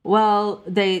 Well,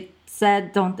 they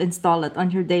said don't install it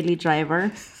on your daily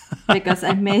driver. Because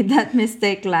I made that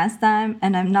mistake last time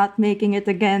and I'm not making it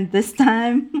again this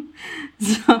time.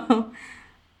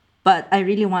 But I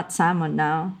really want salmon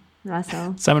now,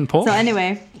 Russell. Salmon pork? So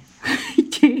anyway.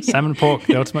 Salmon pork,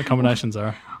 the ultimate combinations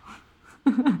are.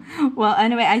 Well,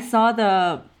 anyway, I saw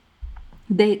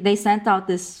they sent out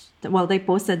they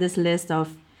posted this list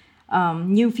of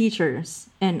new features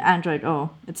in Android O.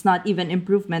 It's not even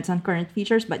improvements on current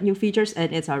features, but new features,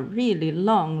 and it's a really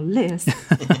long list.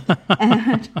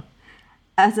 And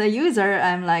as a user,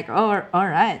 I'm like, oh, all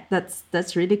right,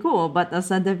 that's really cool. But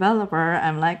as a developer,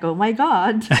 I'm like, oh my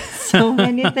God, so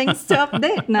many things to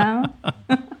update now.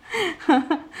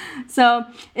 So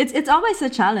it's always a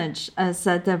challenge as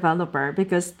a developer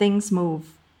because things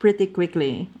move pretty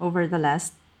quickly over the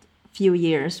last few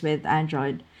years with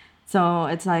Android. So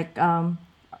it's like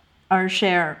our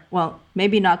share, well,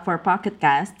 maybe not for Pocket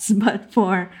Casts, but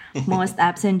for most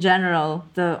apps in general,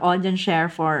 the audience share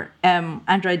for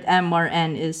Android M or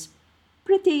N is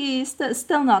pretty,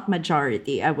 still not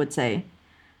majority, I would say.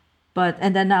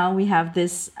 And then now we have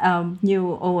this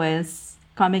new OS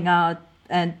coming out,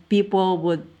 and people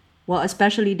would,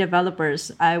 especially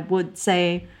developers, I would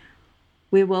say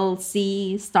we will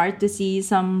start to see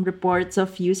some reports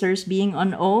of users being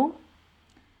on O.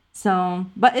 So,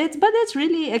 but it's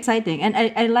really exciting, and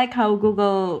I like how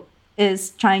Google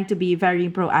is trying to be very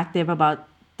proactive about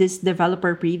this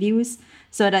developer previews,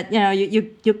 so that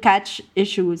you catch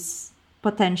issues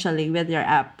potentially with your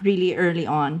app really early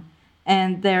on,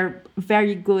 and they're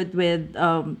very good with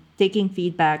taking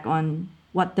feedback on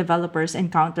what developers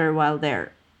encounter while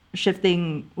they're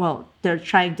shifting. Well, they're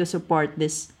trying to support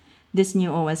this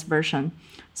new OS version.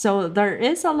 So there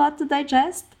is a lot to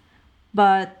digest,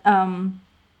 but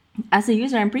as a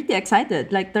user, I'm pretty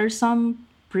excited. Like there's some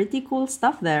pretty cool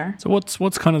stuff there. So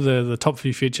what's kind of the top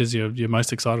few features you're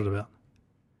most excited about?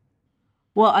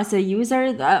 Well, as a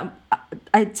user,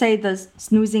 I'd say the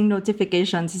snoozing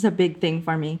notifications is a big thing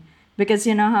for me, because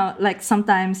you know how like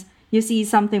sometimes you see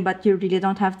something but you really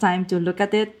don't have time to look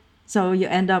at it, so you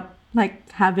end up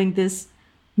like having this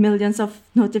millions of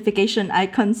notification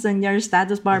icons in your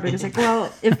status bar, because like, well,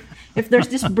 if there's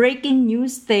this breaking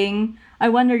news thing, I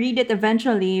want to read it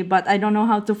eventually, but I don't know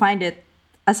how to find it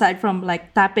aside from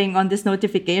like tapping on this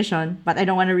notification, but I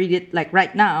don't want to read it like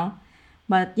right now.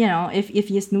 But you know, if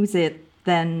you snooze it,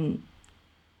 then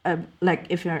like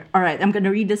if you're all right, I'm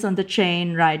gonna read this on the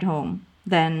train ride home,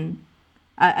 then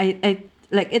I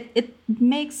like it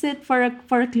makes it for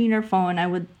a cleaner phone,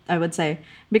 I would say,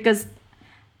 because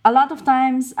a lot of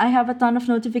times I have a ton of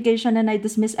notification and I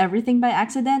dismiss everything by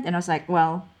accident, and I was like,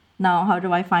 well, now how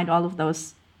do I find all of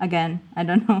those again? I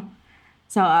don't know.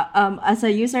 So as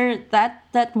a user,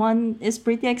 that one is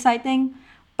pretty exciting.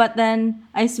 But then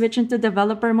I switched into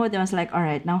developer mode and I was like, all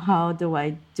right, now how do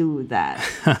I do that?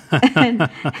 And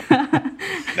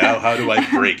now how do I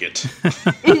break it?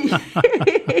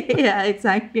 Yeah,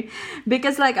 exactly.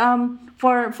 Because like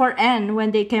for N,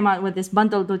 when they came out with this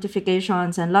bundled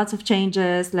notifications and lots of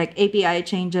changes, like API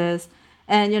changes,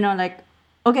 and you know, like,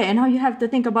 okay, and now you have to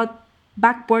think about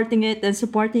backporting it and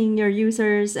supporting your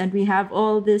users, and we have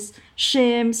all this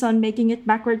shims on making it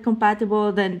backward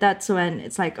compatible, then that's when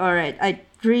it's like, all right, I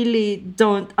really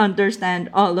don't understand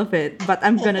all of it, but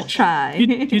I'm gonna try.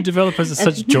 You developers are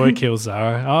such joy kills,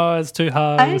 Zara. Oh, it's too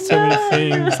hard. There's so many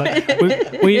things.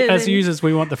 Like, we as users,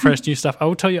 we want the fresh new stuff. I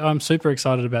will tell you, I'm super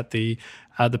excited about the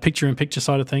picture-in-picture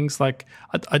side of things. Like,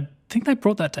 I think they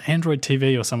brought that to Android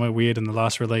TV or somewhere weird in the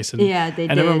last release. And, yeah, they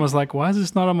did. And everyone was like, why is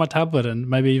this not on my tablet and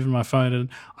maybe even my phone? And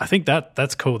I think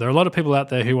that's cool. There are a lot of people out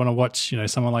there who want to watch, you know,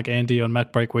 someone like Andy on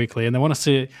MacBreak Weekly, and they want to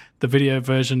see the video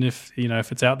version if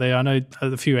it's out there. I know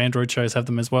a few Android shows have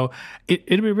them as well.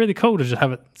 It'd be really cool to just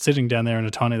have it sitting down there in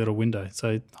a tiny little window.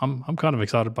 So I'm kind of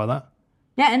excited by that.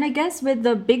 Yeah, and I guess with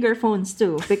the bigger phones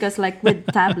too, because like with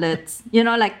tablets, you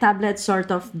know, like tablets sort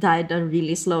of died a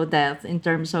really slow death in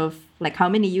terms of like how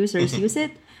many users use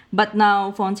it. But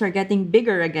now phones are getting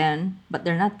bigger again, but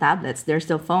they're not tablets, they're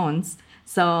still phones.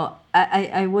 So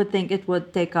I would think it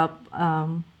would take up,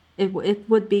 it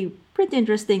would be pretty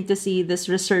interesting to see this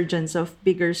resurgence of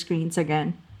bigger screens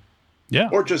again. Yeah,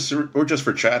 or just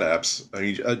for chat apps. I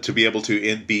mean, to be able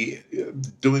to be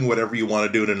doing whatever you want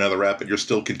to do in another app, and you're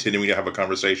still continuing to have a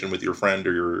conversation with your friend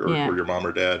or your mom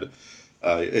or dad.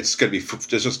 It's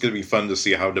just gonna be fun to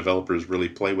see how developers really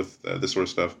play with this sort of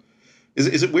stuff.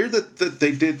 Is it weird that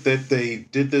they did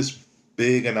this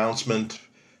big announcement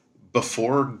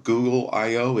before Google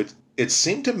I/O? It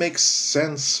seemed to make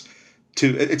sense.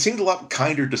 It seemed a lot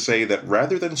kinder to say that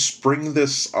rather than spring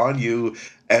this on you,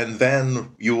 and then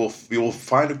you will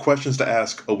find questions to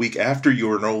ask a week after you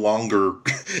are no longer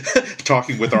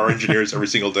talking with our engineers every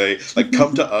single day. Like,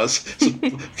 come to us,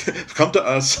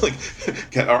 like,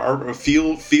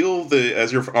 feel the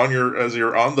as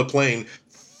you're on the plane,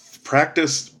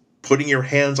 practice putting your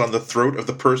hands on the throat of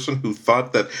the person who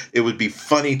thought that it would be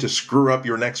funny to screw up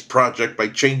your next project by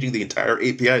changing the entire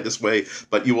API this way,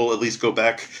 but you will at least go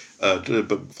back.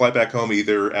 Fly back home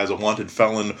either as a wanted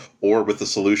felon or with the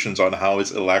solutions on how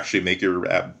it'll actually make your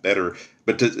app better.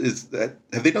 But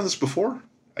have they done this before?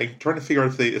 I'm trying to figure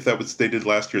out if that was they did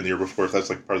last year and the year before, if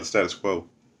that's like part of the status quo.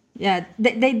 Yeah,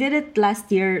 they did it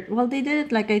last year. Well, they did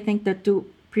it like I think the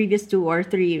previous 2 or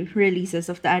 3 releases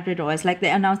of the Android OS. Like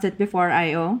they announced it before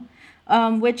I/O,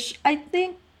 which I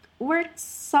think works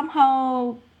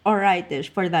somehow alright-ish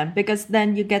for them, because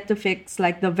then you get to fix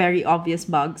like the very obvious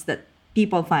bugs that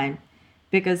people find,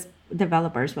 because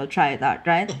developers will try it out,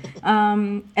 right?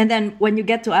 And then when you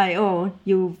get to I/O,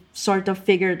 you sort of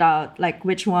figured out like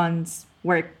which ones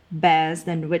work best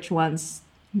and which ones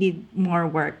need more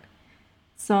work.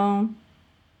 So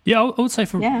yeah, I would say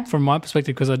from my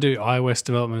perspective, because I do iOS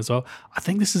development as well, I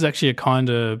think this is actually a kind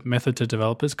of method to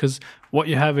developers, because what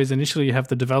you have is initially you have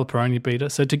the developer-only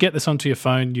beta. So to get this onto your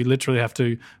phone, you literally have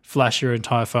to flash your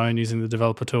entire phone using the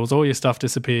developer tools. All your stuff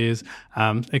disappears.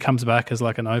 It comes back as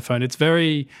like an iPhone. It's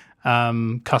very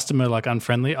customer like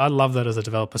unfriendly. I love that as a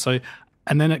developer. So,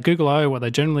 and then at Google I/O, what they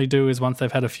generally do is once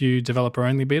they've had a few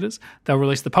developer-only betas, they'll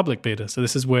release the public beta. So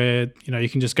this is where you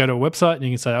can just go to a website and you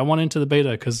can say, I want into the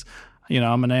beta because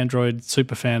I'm an Android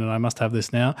super fan and I must have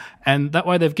this now. And that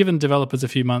way they've given developers a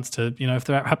few months to, if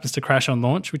their app happens to crash on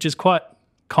launch, which is quite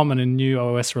common in new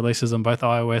OS releases on both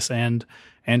iOS and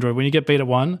Android. When you get beta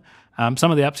 1,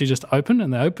 some of the apps you just open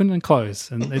and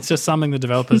close. And it's just something the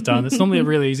developer's done. It's normally a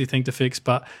really easy thing to fix,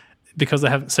 but because they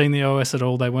haven't seen the OS at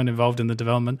all, they weren't involved in the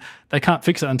development, they can't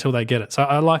fix it until they get it. So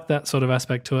I like that sort of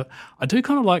aspect to it. I do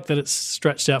kind of like that it's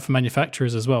stretched out for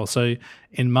manufacturers as well. So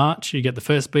in March, you get the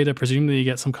first beta. Presumably you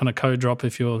get some kind of code drop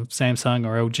if you're Samsung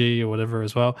or LG or whatever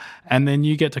as well. And then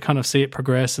you get to kind of see it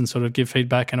progress and sort of give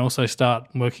feedback and also start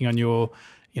working on your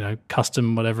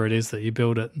custom whatever it is that you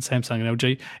build at Samsung and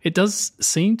LG. It does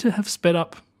seem to have sped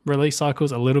up release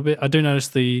cycles a little bit. I do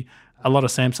notice a lot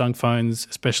of Samsung phones,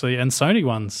 especially, and Sony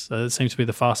ones, it seems to be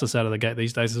the fastest out of the gate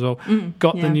these days as well.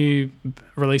 Got the new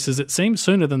releases, it seems,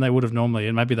 sooner than they would have normally,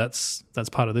 and maybe that's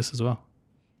part of this as well.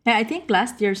 Yeah, I think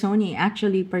last year Sony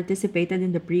actually participated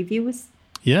in the previews.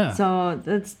 Yeah. So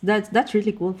that's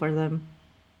really cool for them.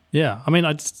 Yeah, I mean,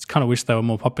 I just kind of wish they were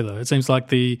more popular. It seems like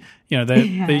you've got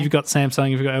Samsung,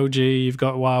 you've got LG, you've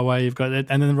got Huawei, you've got,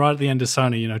 and then right at the end is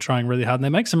Sony, trying really hard. And they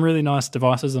make some really nice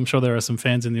devices. I'm sure there are some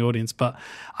fans in the audience, but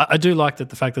I do like the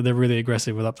fact that they're really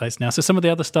aggressive with updates now. So some of the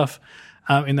other stuff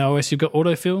in the OS, you've got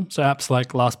autofill. So apps like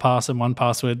LastPass and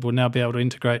 1Password will now be able to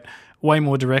integrate way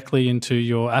more directly into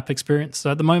your app experience.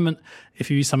 So at the moment, if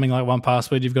you use something like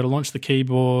 1Password, you've got to launch the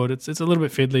keyboard. It's a little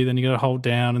bit fiddly. Then you got to hold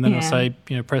down, and then it'll say,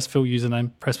 press fill username,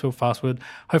 press fill password.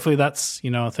 Hopefully that's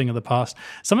a thing of the past.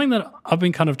 Something that I've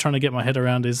been kind of trying to get my head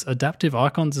around is adaptive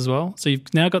icons as well. So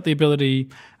you've now got the ability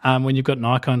when you've got an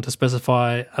icon to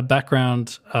specify a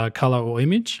background color or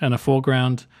image and a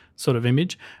foreground sort of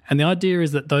image. And the idea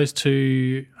is that those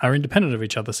two are independent of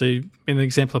each other. So in the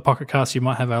example of Pocket Cast, you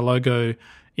might have our logo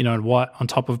in white on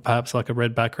top of perhaps like a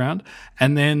red background.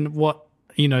 And then what,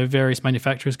 various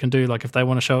manufacturers can do, like if they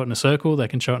want to show it in a circle, they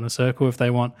can show it in a circle. If they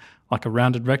want like a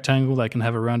rounded rectangle, they can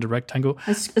have a rounded rectangle.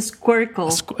 A squircle.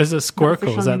 Is a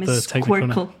squircle? Is that the technical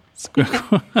name?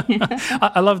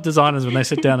 I love designers when they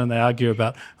sit down and they argue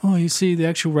about, you see the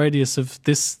actual radius of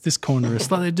this corner is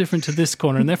slightly different to this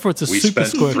corner, and therefore it's a super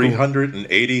squircle. We spent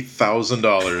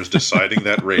 $380,000 deciding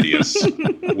that radius.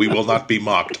 We will not be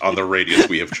mocked on the radius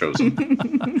we have chosen.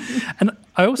 And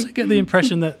I also get the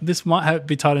impression that this might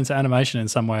be tied into animation in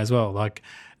some way as well, like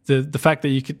the fact that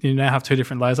you now have two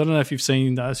different layers. I don't know if you've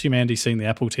seen, I assume Andy's seen the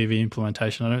Apple TV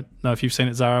implementation. I don't know if you've seen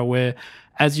it, Zara, where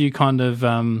as you kind of,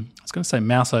 I was going to say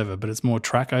mouse over, but it's more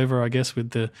track over, I guess,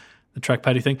 with the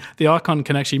trackpaddy thing. The icon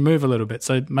can actually move a little bit.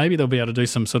 So maybe they'll be able to do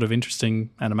some sort of interesting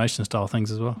animation style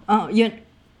things as well. Oh, you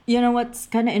know what's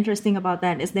kind of interesting about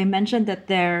that is they mentioned that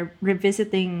they're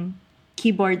revisiting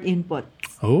keyboard input.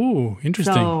 Oh,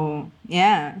 interesting. So,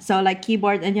 yeah. So, like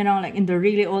keyboard, and like in the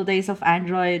really old days of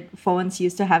Android, phones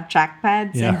used to have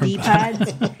trackpads and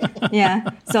D-pads. Yeah.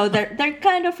 So, they're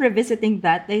kind of revisiting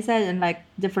that, they said, and like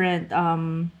different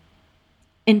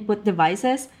input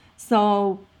devices.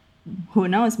 So, who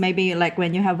knows? Maybe like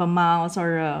when you have a mouse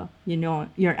or,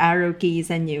 your arrow keys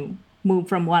and you move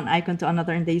from one icon to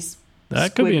another and they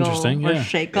that could be interesting. Or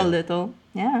shake a little.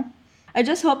 Yeah. I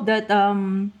just hope that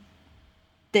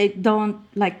they don't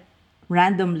like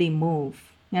randomly move.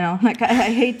 Like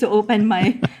I hate to open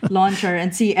my launcher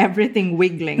and see everything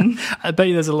wiggling. I bet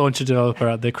you there's a launcher developer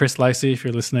out there, Chris Lacey, if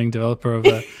you're listening, developer of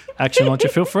Action Launcher,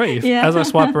 feel free. As I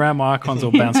swipe around, my icons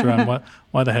will bounce around.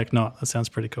 Why the heck not? That sounds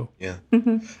pretty cool. Yeah. I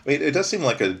mean, it does seem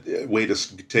like a way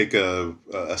to take a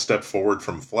step forward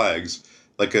from flags.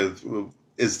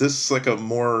 Is this like a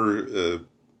more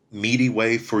meaty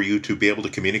way for you to be able to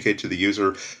communicate to the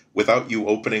user without you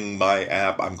opening my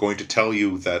app? I'm going to tell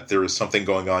you that there is something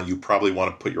going on you probably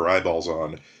want to put your eyeballs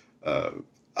on.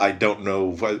 I don't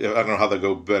know how they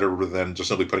go better than just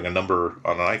simply putting a number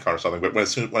on an icon or something. But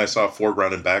when I saw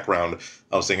foreground and background,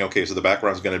 I was thinking, okay, so the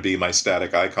background is going to be my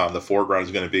static icon. The foreground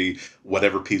is going to be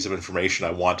whatever piece of information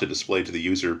I want to display to the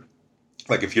user.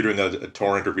 Like if you're doing a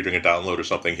torrent or if you're doing a download or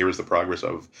something, here's the progress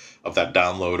of that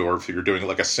download. Or if you're doing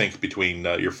like a sync between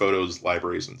your photos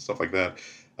libraries and stuff like that.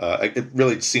 It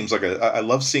really seems like I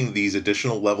love seeing these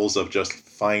additional levels of just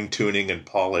fine tuning and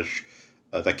polish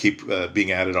that keep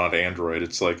being added onto Android.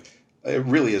 It's like, it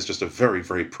really is just a very,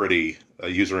 very pretty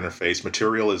user interface.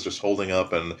 Material is just holding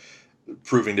up and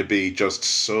proving to be just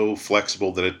so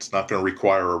flexible that it's not going to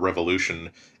require a revolution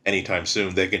anytime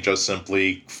soon. They can just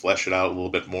simply flesh it out a little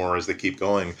bit more as they keep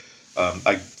going.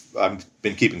 I've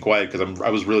been keeping quiet because I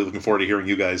was really looking forward to hearing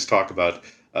you guys talk about,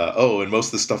 and most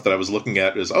of the stuff that I was looking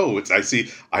at is,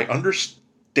 I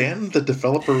understand the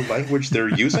developer language they're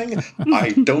using. I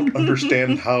don't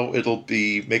understand how it'll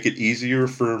make it easier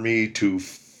for me to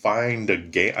find a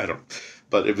game.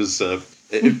 but it was.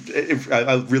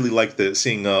 I really like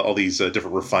seeing all these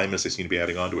different refinements they seem to be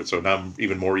adding onto it. So now I'm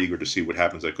even more eager to see what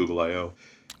happens at Google I/O.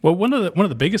 Well, one of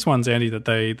the biggest ones, Andy, that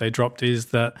they dropped is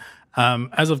that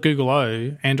as of Google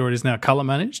O, Android is now color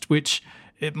managed, which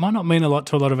it might not mean a lot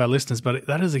to a lot of our listeners, but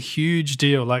that is a huge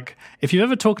deal. Like if you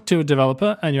ever talk to a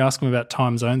developer and you ask them about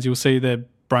time zones, you'll see their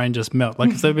brain just melt.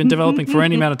 Like if they've been developing for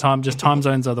any amount of time, just time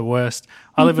zones are the worst.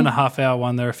 I live in a half-hour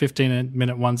one. There are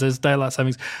 15-minute ones. There's daylight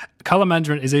savings. Color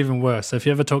management is even worse. So if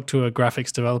you ever talk to a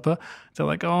graphics developer, they're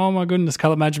like, oh my goodness,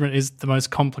 color management is the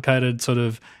most complicated sort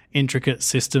of intricate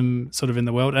system sort of in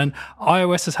the world. And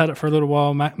iOS has had it for a little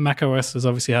while. Mac OS has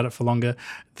obviously had it for longer.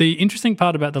 The interesting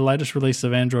part about the latest release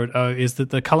of Android O is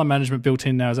that the color management built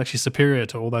in now is actually superior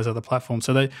to all those other platforms.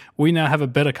 So we now have a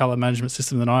better color management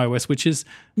system than iOS, which is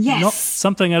not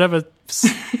something I'd ever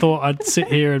thought I'd sit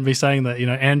here and be saying that,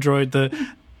 Android, the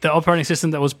operating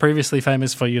system that was previously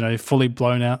famous for, fully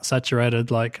blown out,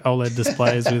 saturated, like OLED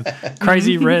displays with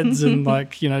crazy reds and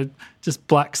just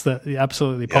blacks that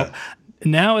absolutely pop. Yeah.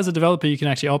 Now, as a developer, you can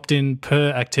actually opt in per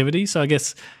activity. So I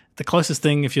guess the closest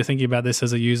thing, if you're thinking about this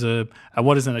as a user,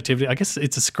 what is an activity? I guess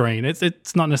it's a screen.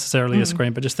 It's not necessarily a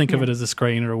screen, but just think of it as a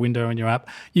screen or a window in your app.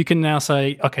 You can now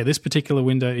say, okay, this particular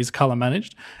window is color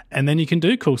managed, and then you can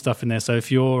do cool stuff in there. So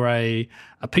if you're a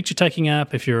picture taking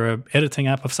app, if you're an editing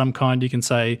app of some kind, you can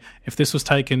say, if this was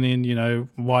taken in,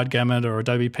 wide gamut or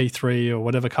Adobe P3 or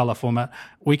whatever color format,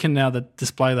 we can now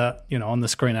display that, on the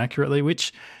screen accurately,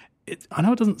 which I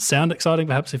know it doesn't sound exciting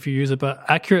perhaps if you use it, but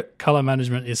accurate color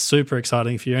management is super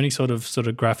exciting. If you're any sort of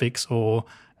graphics or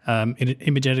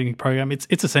image editing program,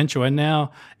 it's essential. And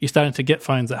now you're starting to get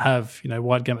phones that have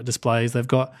wide gamut displays.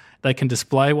 They can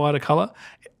display wider color.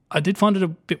 I did find it a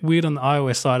bit weird on the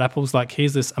iOS side. Apple's like,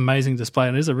 here's this amazing display,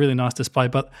 and it is a really nice display,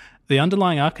 but the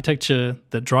underlying architecture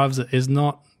that drives it is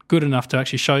not good enough to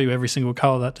actually show you every single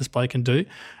color that display can do.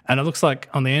 And it looks like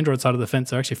on the Android side of the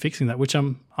fence, they're actually fixing that, which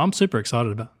I'm super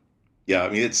excited about. Yeah, I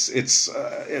mean,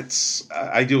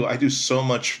 I do so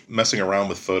much messing around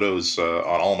with photos on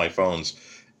all my phones,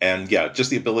 and yeah, just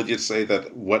the ability to say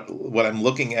that what I'm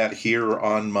looking at here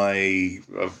on my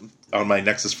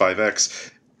Nexus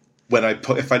 5X,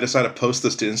 if I decide to post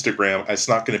this to Instagram, it's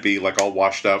not going to be like all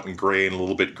washed out and gray and a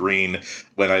little bit green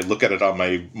when I look at it on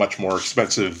my much more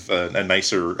expensive and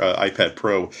nicer iPad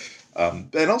Pro.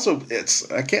 And also,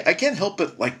 I can't help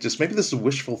but just maybe this is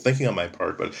wishful thinking on my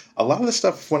part, but a lot of the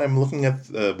stuff when I'm looking at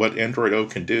what Android O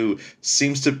can do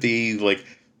seems to be like,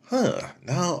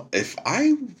 now if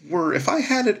I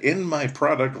had it in my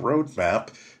product roadmap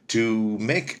to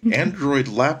make Android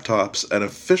laptops an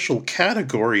official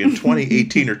category in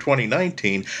 2018 or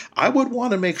 2019, I would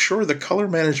want to make sure the color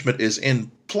management is in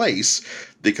place,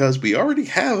 because we already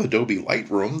have Adobe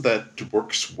Lightroom that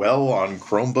works well on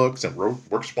Chromebooks and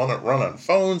run on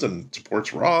phones and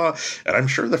supports RAW. And I'm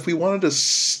sure that if we wanted to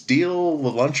steal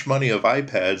the lunch money of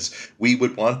iPads, we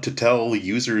would want to tell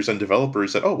users and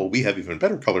developers that, we have even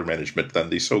better color management than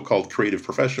the so-called creative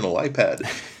professional iPad.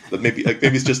 But maybe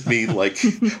it's just me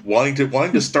wanting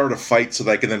to start a fight so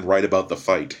that I can then write about the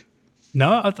fight.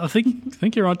 No, I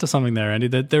think you're onto something there, Andy.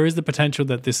 That there is the potential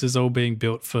that this is all being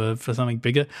built for something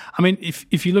bigger. I mean,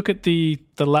 if you look at the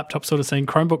laptop sort of scene,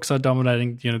 Chromebooks are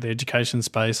dominating, the education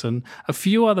space, and a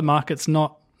few other markets,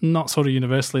 not sort of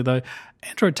universally though.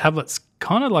 Android tablets,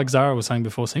 kind of like Zara was saying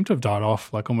before, seem to have died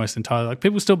off almost entirely. Like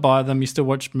people still buy them, you still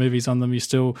watch movies on them, I'm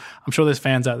sure there's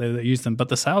fans out there that use them, but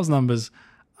the sales numbers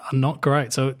are not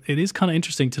great. So it is kind of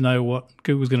interesting to know what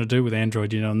Google's going to do with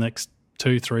Android, in the next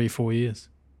 2, 3, 4 years.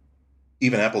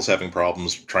 Even Apple's having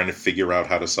problems trying to figure out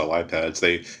how to sell iPads.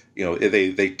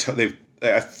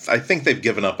 I think they've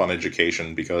given up on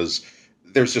education because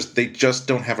they just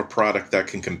don't have a product that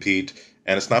can compete.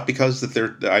 And it's not because that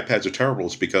the iPads are terrible.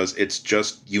 It's because it's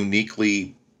just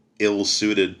uniquely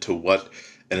ill-suited to what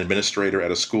an administrator at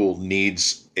a school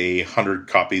needs 100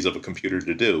 copies of a computer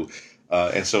to do.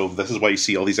 And so this is why you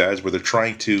see all these ads where they're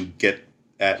trying to get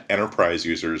at enterprise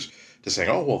users to saying,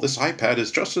 this iPad is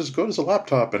just as good as a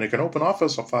laptop, and it can open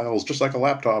Office files just like a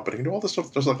laptop, and it can do all this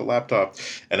stuff just like a laptop.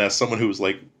 And as someone who's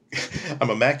like,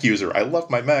 I'm a Mac user, I love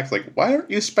my Mac. Like, why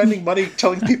aren't you spending money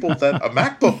telling people that a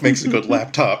MacBook makes a good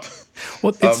laptop?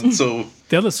 Well, the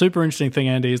other super interesting thing,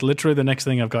 Andy, is literally the next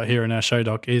thing I've got here in our show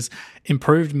doc is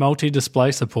improved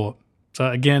multi-display support. So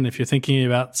again, if you're thinking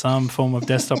about some form of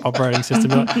desktop operating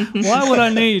system, why would I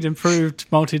need improved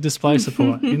multi-display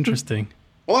support? Interesting.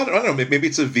 Well, I don't know. Maybe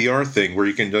it's a VR thing where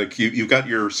you can you've got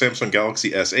your Samsung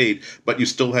Galaxy S8, but you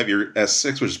still have your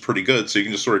S6, which is pretty good. So you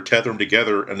can just sort of tether them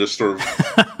together and just sort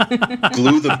of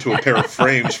glue them to a pair of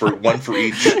frames one for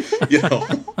each.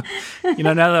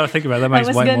 Now that I think about it, that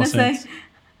makes way more sense.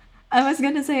 I was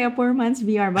gonna say a poor man's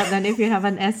VR, but then if you have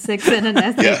an S6 and an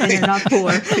S8, Yeah. then you're not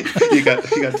poor. you got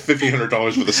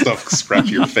 $1,500 worth of stuff scratch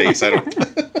your face. I don't.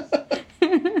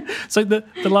 So the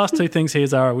last two things here,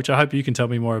 Zara, which I hope you can tell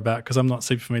me more about because I'm not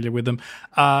super familiar with them,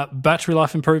 are battery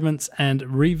life improvements and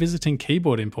revisiting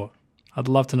keyboard import. I'd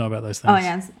love to know about those things. Oh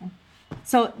yes.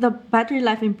 So the battery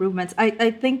life improvements,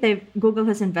 I think Google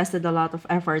has invested a lot of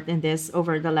effort in this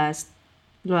over the last,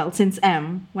 well, since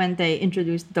M, when they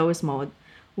introduced dose mode,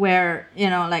 where,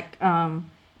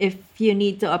 if you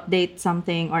need to update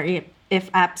something, or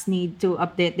if apps need to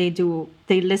update,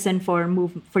 they listen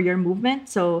for your movement.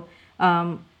 So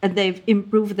and they've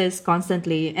improved this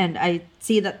constantly, and I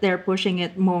see that they're pushing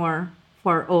it more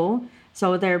for O.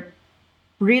 So they're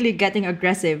really getting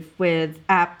aggressive with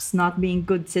apps not being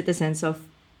good citizens of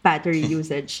battery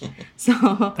usage. So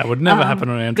That would never happen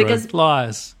on Android. because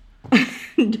Lies.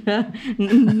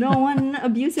 no one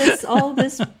abuses all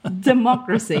this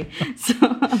democracy. So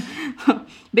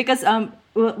because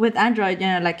with Android,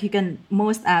 like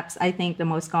most apps, I think the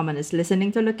most common is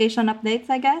listening to location updates,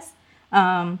 I guess.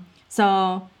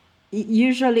 So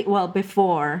usually, well,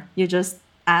 before you just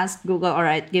ask Google, all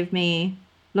right, give me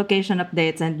location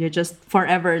updates, and you just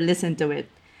forever listen to it.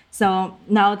 So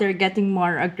now they're getting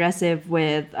more aggressive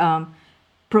with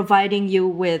providing you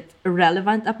with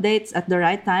relevant updates at the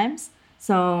right times.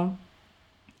 So,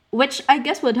 which I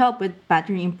guess would help with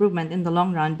battery improvement in the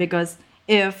long run, because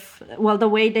the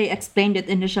way they explained it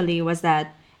initially was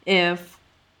that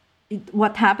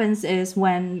what happens is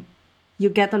when you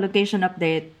get a location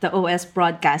update, the OS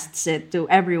broadcasts it to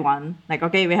everyone. Like,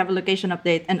 okay, we have a location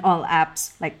update, and all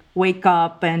apps like wake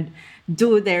up and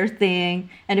do their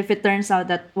thing. And if it turns out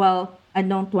that, well, I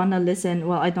don't want to listen,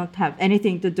 well, I don't have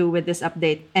anything to do with this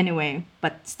update anyway,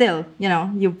 but still,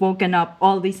 you've woken up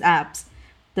all these apps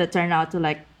that turn out to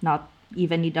like not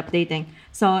even need updating.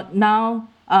 So now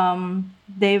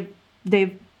they're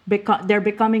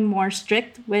becoming more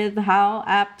strict with how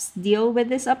apps deal with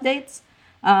these updates.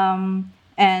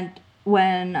 And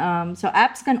when so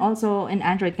apps can also in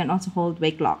Android can also hold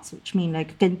wake locks, which mean like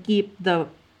you can keep the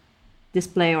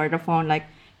display or the phone, like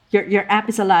your app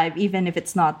is alive even if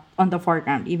it's not on the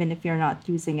foreground, even if you're not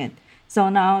using it. So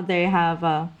now they have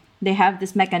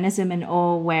this mechanism in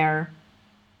O where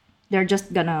they're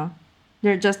just gonna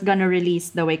release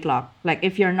the wake lock. Like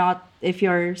if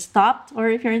you're stopped or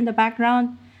if you're in the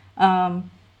background,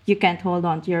 you can't hold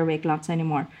on to your wake locks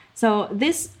anymore. So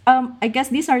this, I guess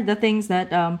these are the things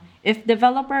that if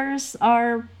developers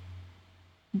are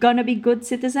gonna be good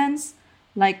citizens,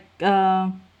 like,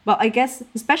 I guess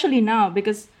especially now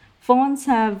because phones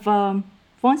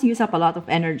use up a lot of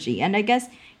energy, and I guess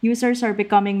users are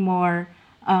becoming more,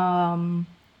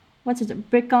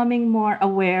 becoming more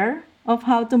aware of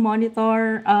how to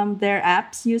monitor their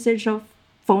apps usage of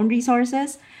phone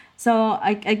resources. So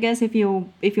I guess if you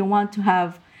want to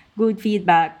have good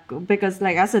feedback, because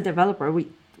like as a developer,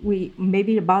 we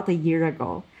maybe about a year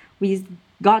ago, we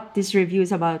got these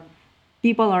reviews about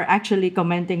people are actually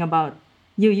commenting about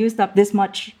you used up this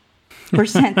much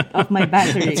percent of my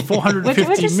battery. It's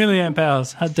 450 milliamp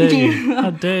hours. How dare you? How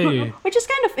dare you? Which is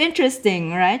kind of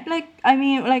interesting, right? Like, I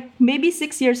mean, like maybe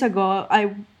 6 years ago,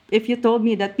 if you told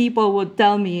me that people would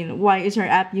tell me, why is your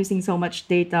app using so much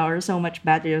data or so much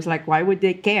battery, I was like, why would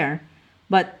they care?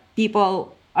 But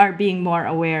people are being more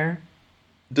aware.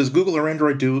 Does Google or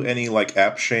Android do any like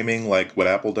app shaming like what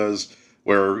Apple does,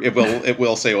 where it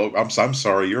will say, "Oh, I'm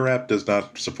sorry, your app does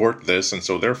not support this, and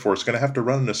so therefore it's going to have to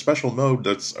run in a special mode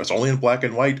it's only in black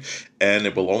and white, and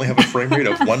it will only have a frame rate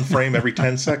of 1 frame every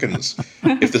 10 seconds.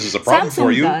 If this is a problem Samsung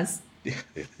for you, does.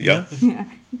 yeah,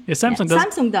 Samsung does.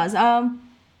 Samsung does.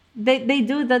 They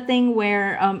do the thing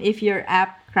where if your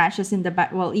app crashes in the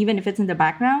back, well, even if it's in the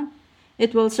background,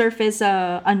 it will surface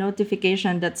a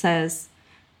notification that says,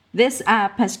 this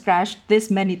app has crashed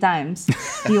this many times.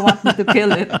 Do you want me to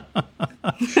kill it?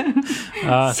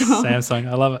 Samsung,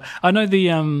 I love it. I know the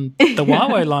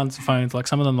Huawei lines of phones, like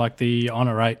some of them, like the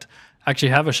Honor 8, actually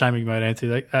have a shaming mode.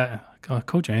 Anthony, I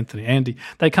called you Anthony. Andy.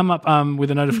 They come up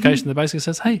with a notification that basically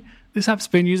says, "Hey, this app's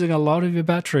been using a lot of your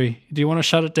battery. Do you want to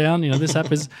shut it down? This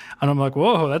app is." And I'm like,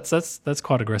 "Whoa, that's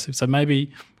quite aggressive." So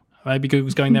maybe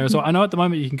Google's going there as well. I know at the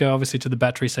moment you can go obviously to the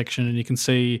battery section and you can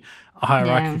see a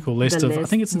hierarchical list of, I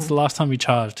think it's since the last time you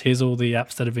charged, here's all the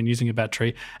apps that have been using a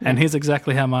battery and here's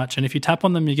exactly how much. And if you tap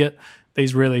on them, you get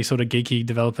these really sort of geeky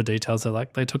developer details. They're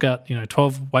like, they took out,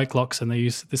 12 wake locks and they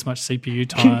use this much CPU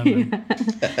time.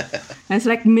 It's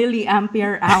like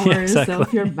milliampere hours exactly.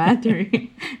 of your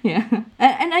battery. Yeah.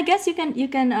 And I guess you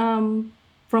can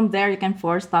from there you can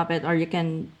force stop it, or you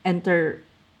can enter,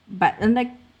 and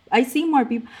like, I see more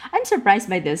people. I'm surprised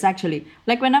by this actually.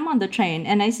 Like when I'm on the train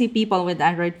and I see people with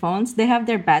Android phones, they have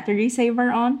their battery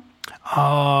saver on.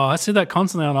 Oh, I see that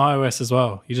constantly on iOS as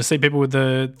well. You just see people with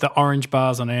the orange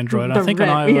bars on Android. I think red,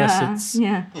 on iOS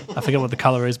I forget what the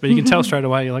color is, but you can tell straight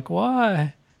away. You're like,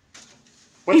 why?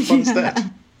 What fun's that?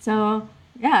 So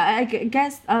yeah, I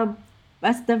guess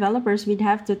as developers, we'd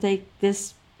have to take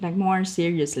this like more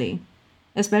seriously,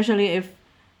 especially if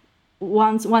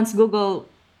once Google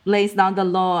lays down the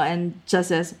law and just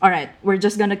says, all right, we're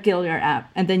just going to kill your app.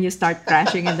 And then you start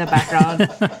crashing in the background.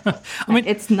 I mean,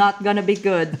 it's not going to be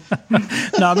good.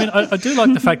 No, I mean, I do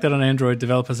like the fact that on Android,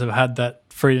 developers have had that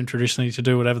freedom traditionally to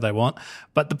do whatever they want.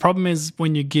 But the problem is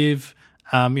when you give,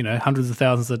 hundreds of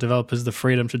thousands of developers the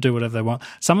freedom to do whatever they want,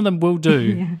 some of them will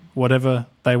do whatever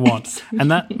they want. And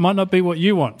that might not be what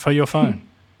you want for your phone.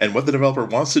 And what the developer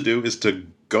wants to do is to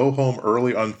go home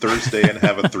early on Thursday and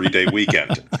have a 3-day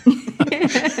weekend.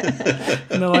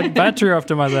 And they're like, battery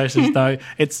optimizations, no,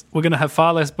 we're going to have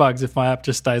far less bugs if my app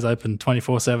just stays open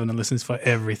 24/7 and listens for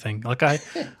everything. Like I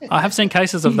have seen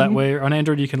cases of that where on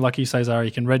Android you can, like you say, Zara,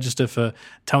 you can register for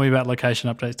tell me about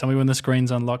location updates, tell me when the screen's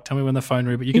unlocked, tell me when the phone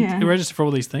reboot. You can register for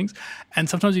all these things. And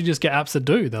sometimes you just get apps that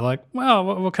do. They're like, well,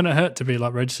 what can it hurt to be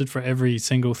like registered for every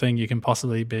single thing you can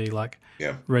possibly be like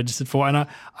registered for? And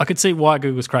I could see why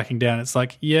Google's cracking down. It's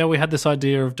like, yeah, we had this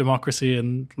idea of democracy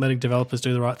and letting developers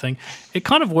do the right thing. It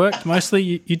kind of worked mostly.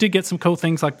 You did get some cool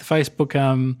things like the Facebook,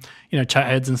 chat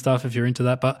heads and stuff if you're into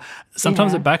that. But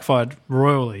sometimes it backfired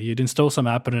royally. You'd install some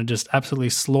app and it just absolutely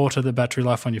slaughter the battery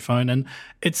life on your phone. And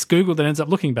it's Google that ends up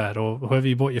looking bad, or whoever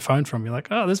you bought your phone from. You're like,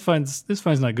 oh, this phone's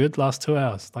no good. Last 2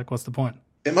 hours. Like, what's the point?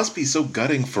 It must be so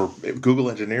gutting for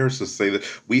Google engineers to say that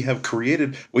we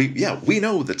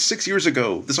know that 6 years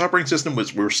ago, this operating system we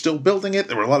were still building it.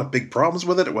 There were a lot of big problems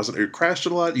with it. It crashed a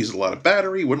lot, used a lot of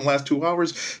battery, wouldn't last 2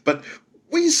 hours. But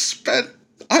we spent,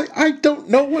 I don't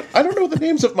know the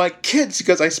names of my kids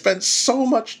because I spent so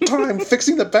much time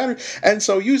fixing the battery. And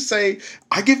so you say,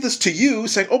 I give this to you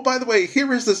saying, oh, by the way,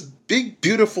 here is this big,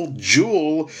 beautiful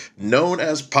jewel known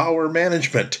as power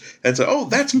management. And so, oh,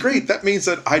 that's great. That means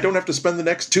that I don't have to spend the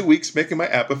next 2 weeks making my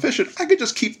app efficient. I could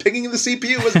just keep pinging the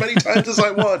CPU as many times as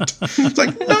I want. It's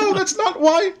like, no, that's not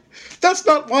why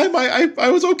I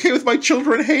was okay with my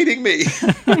children hating me.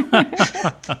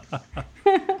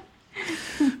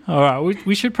 All right,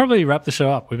 we should probably wrap the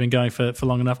show up. We've been going for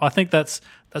long enough. I think that's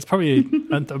probably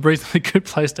a reasonably good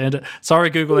place to end it. Sorry,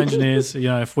 Google engineers,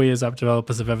 if we as app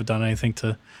developers have ever done anything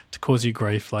to cause you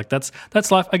grief, like that's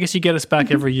life. I guess you get us back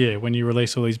every year when you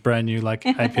release all these brand new like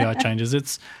API changes.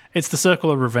 It's the circle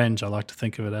of revenge. I like to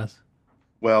think of it as.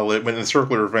 Well, when the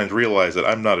circle of revenge realize that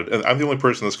I'm the only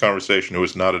person in this conversation who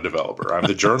is not a developer. I'm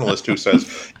the journalist who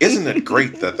says, isn't it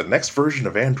great that the next version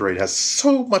of Android has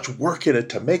so much work in it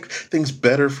to make things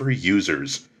better for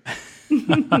users?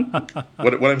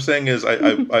 What I'm saying is,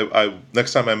 I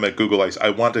next time I'm at Google, I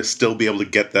want to still be able to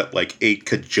get that like 8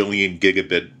 kajillion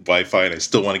gigabit Wi-Fi, and I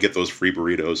still want to get those free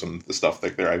burritos and the stuff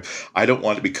like there. I don't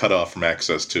want to be cut off from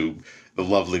access to the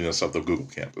loveliness of the Google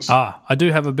campus. I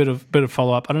do have a bit of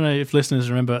follow up. I don't know if listeners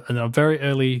remember in a very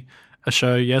early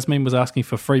show, Yasmin was asking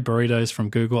for free burritos from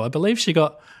Google. I believe she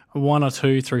got 1 or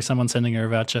 2 through someone sending her a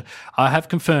voucher. I have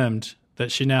confirmed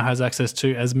that she now has access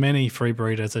to as many free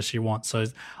burritos as she wants. So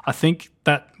I think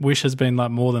that wish has been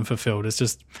like more than fulfilled. It's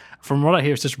just, from what I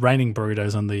hear, it's just raining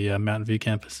burritos on the Mountain View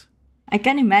campus. I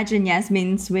can imagine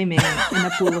Yasmin swimming in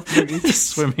a pool of burritos.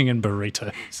 Swimming in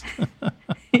burritos.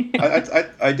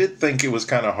 I did think it was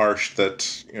kind of harsh that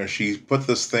she put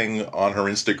this thing on her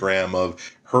Instagram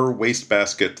of her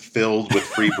wastebasket filled with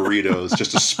free burritos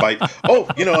just to spite. Oh,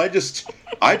 I just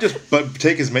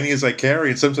take as many as I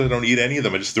carry, and sometimes I don't eat any of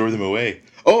them. I just throw them away.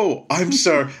 Oh, I'm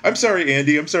sorry,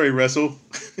 Andy. I'm sorry, Russell.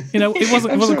 It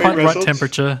wasn't quite the right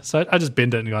temperature, so I just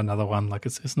binned it and got another one. Like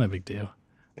it's no big deal.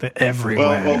 They're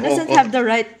everywhere. It doesn't have the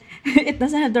right. It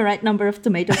doesn't have the right number of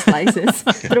tomato slices.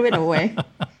 Throw it away.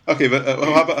 Okay, but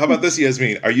how about this,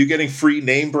 Yasmin? Are you getting free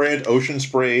name brand Ocean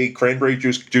Spray cranberry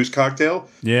juice cocktail?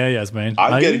 Yeah, Yasmin.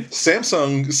 I'm getting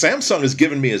Samsung has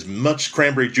given me as much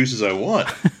cranberry juice as I want.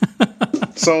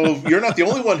 So you're not the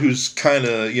only one who's kind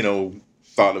of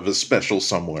thought of a special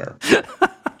somewhere.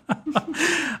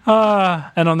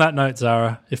 And on that note,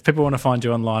 Zara, if people want to find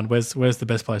you online, where's the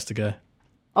best place to go?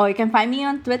 Oh, you can find me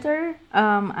on Twitter.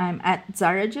 I'm at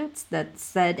Zarahjutz.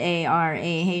 That's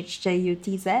ZARAHJUTZ.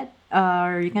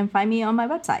 Or you can find me on my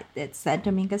website. It's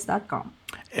eddominguez.com.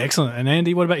 Excellent. And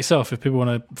Andy, what about yourself? If people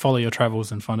want to follow your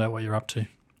travels and find out what you're up to?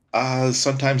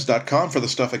 Sometimes.com for the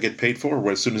stuff I get paid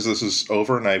for. As soon as this is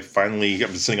over and I'm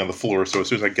sitting on the floor, so as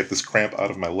soon as I get this cramp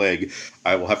out of my leg,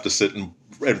 I will have to sit and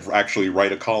and actually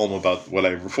write a column about what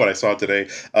I saw today.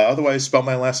 Otherwise, spell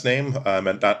my last name. I'm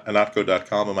at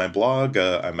anatco.com on my blog.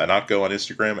 I'm Anatco on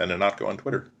Instagram and Anatco on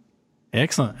Twitter.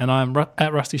 Excellent. And I'm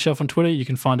at Rusty Shelf on Twitter. You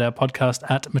can find our podcast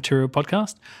at Material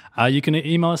Podcast. You can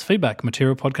email us feedback,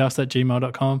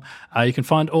 materialpodcast@gmail.com. You can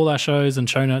find all our shows and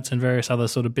show notes and various other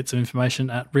sort of bits of information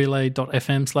at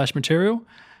relay.fm/material.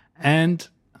 And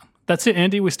that's it,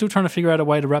 Andy. We're still trying to figure out a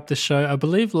way to wrap this show. I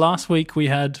believe last week we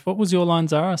had, what was your line,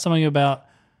 Zara? Something about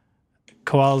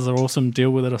koalas are awesome,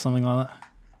 deal with it or something like that.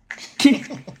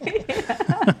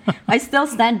 I still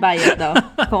stand by it, though.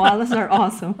 Koalas are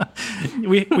awesome.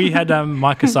 We had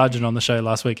Micah Sargent on the show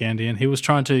last week, Andy, and he was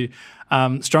trying to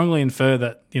strongly infer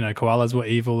that, you know, koalas were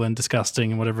evil and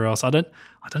disgusting and whatever else. I don't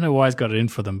know why he's got it in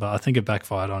for them, but I think it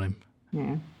backfired on him.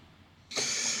 Yeah.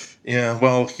 Yeah,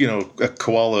 well, you know, a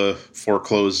koala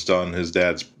foreclosed on his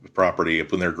dad's property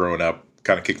when they're growing up,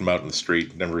 kind of kicked him out in the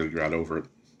street, never really got over it.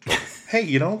 But, hey,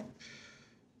 you know,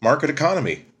 market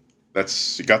economy.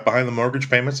 You got behind the mortgage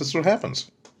payments, that's what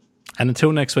happens. And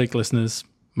until next week, listeners,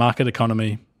 market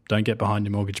economy, don't get behind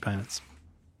your mortgage payments.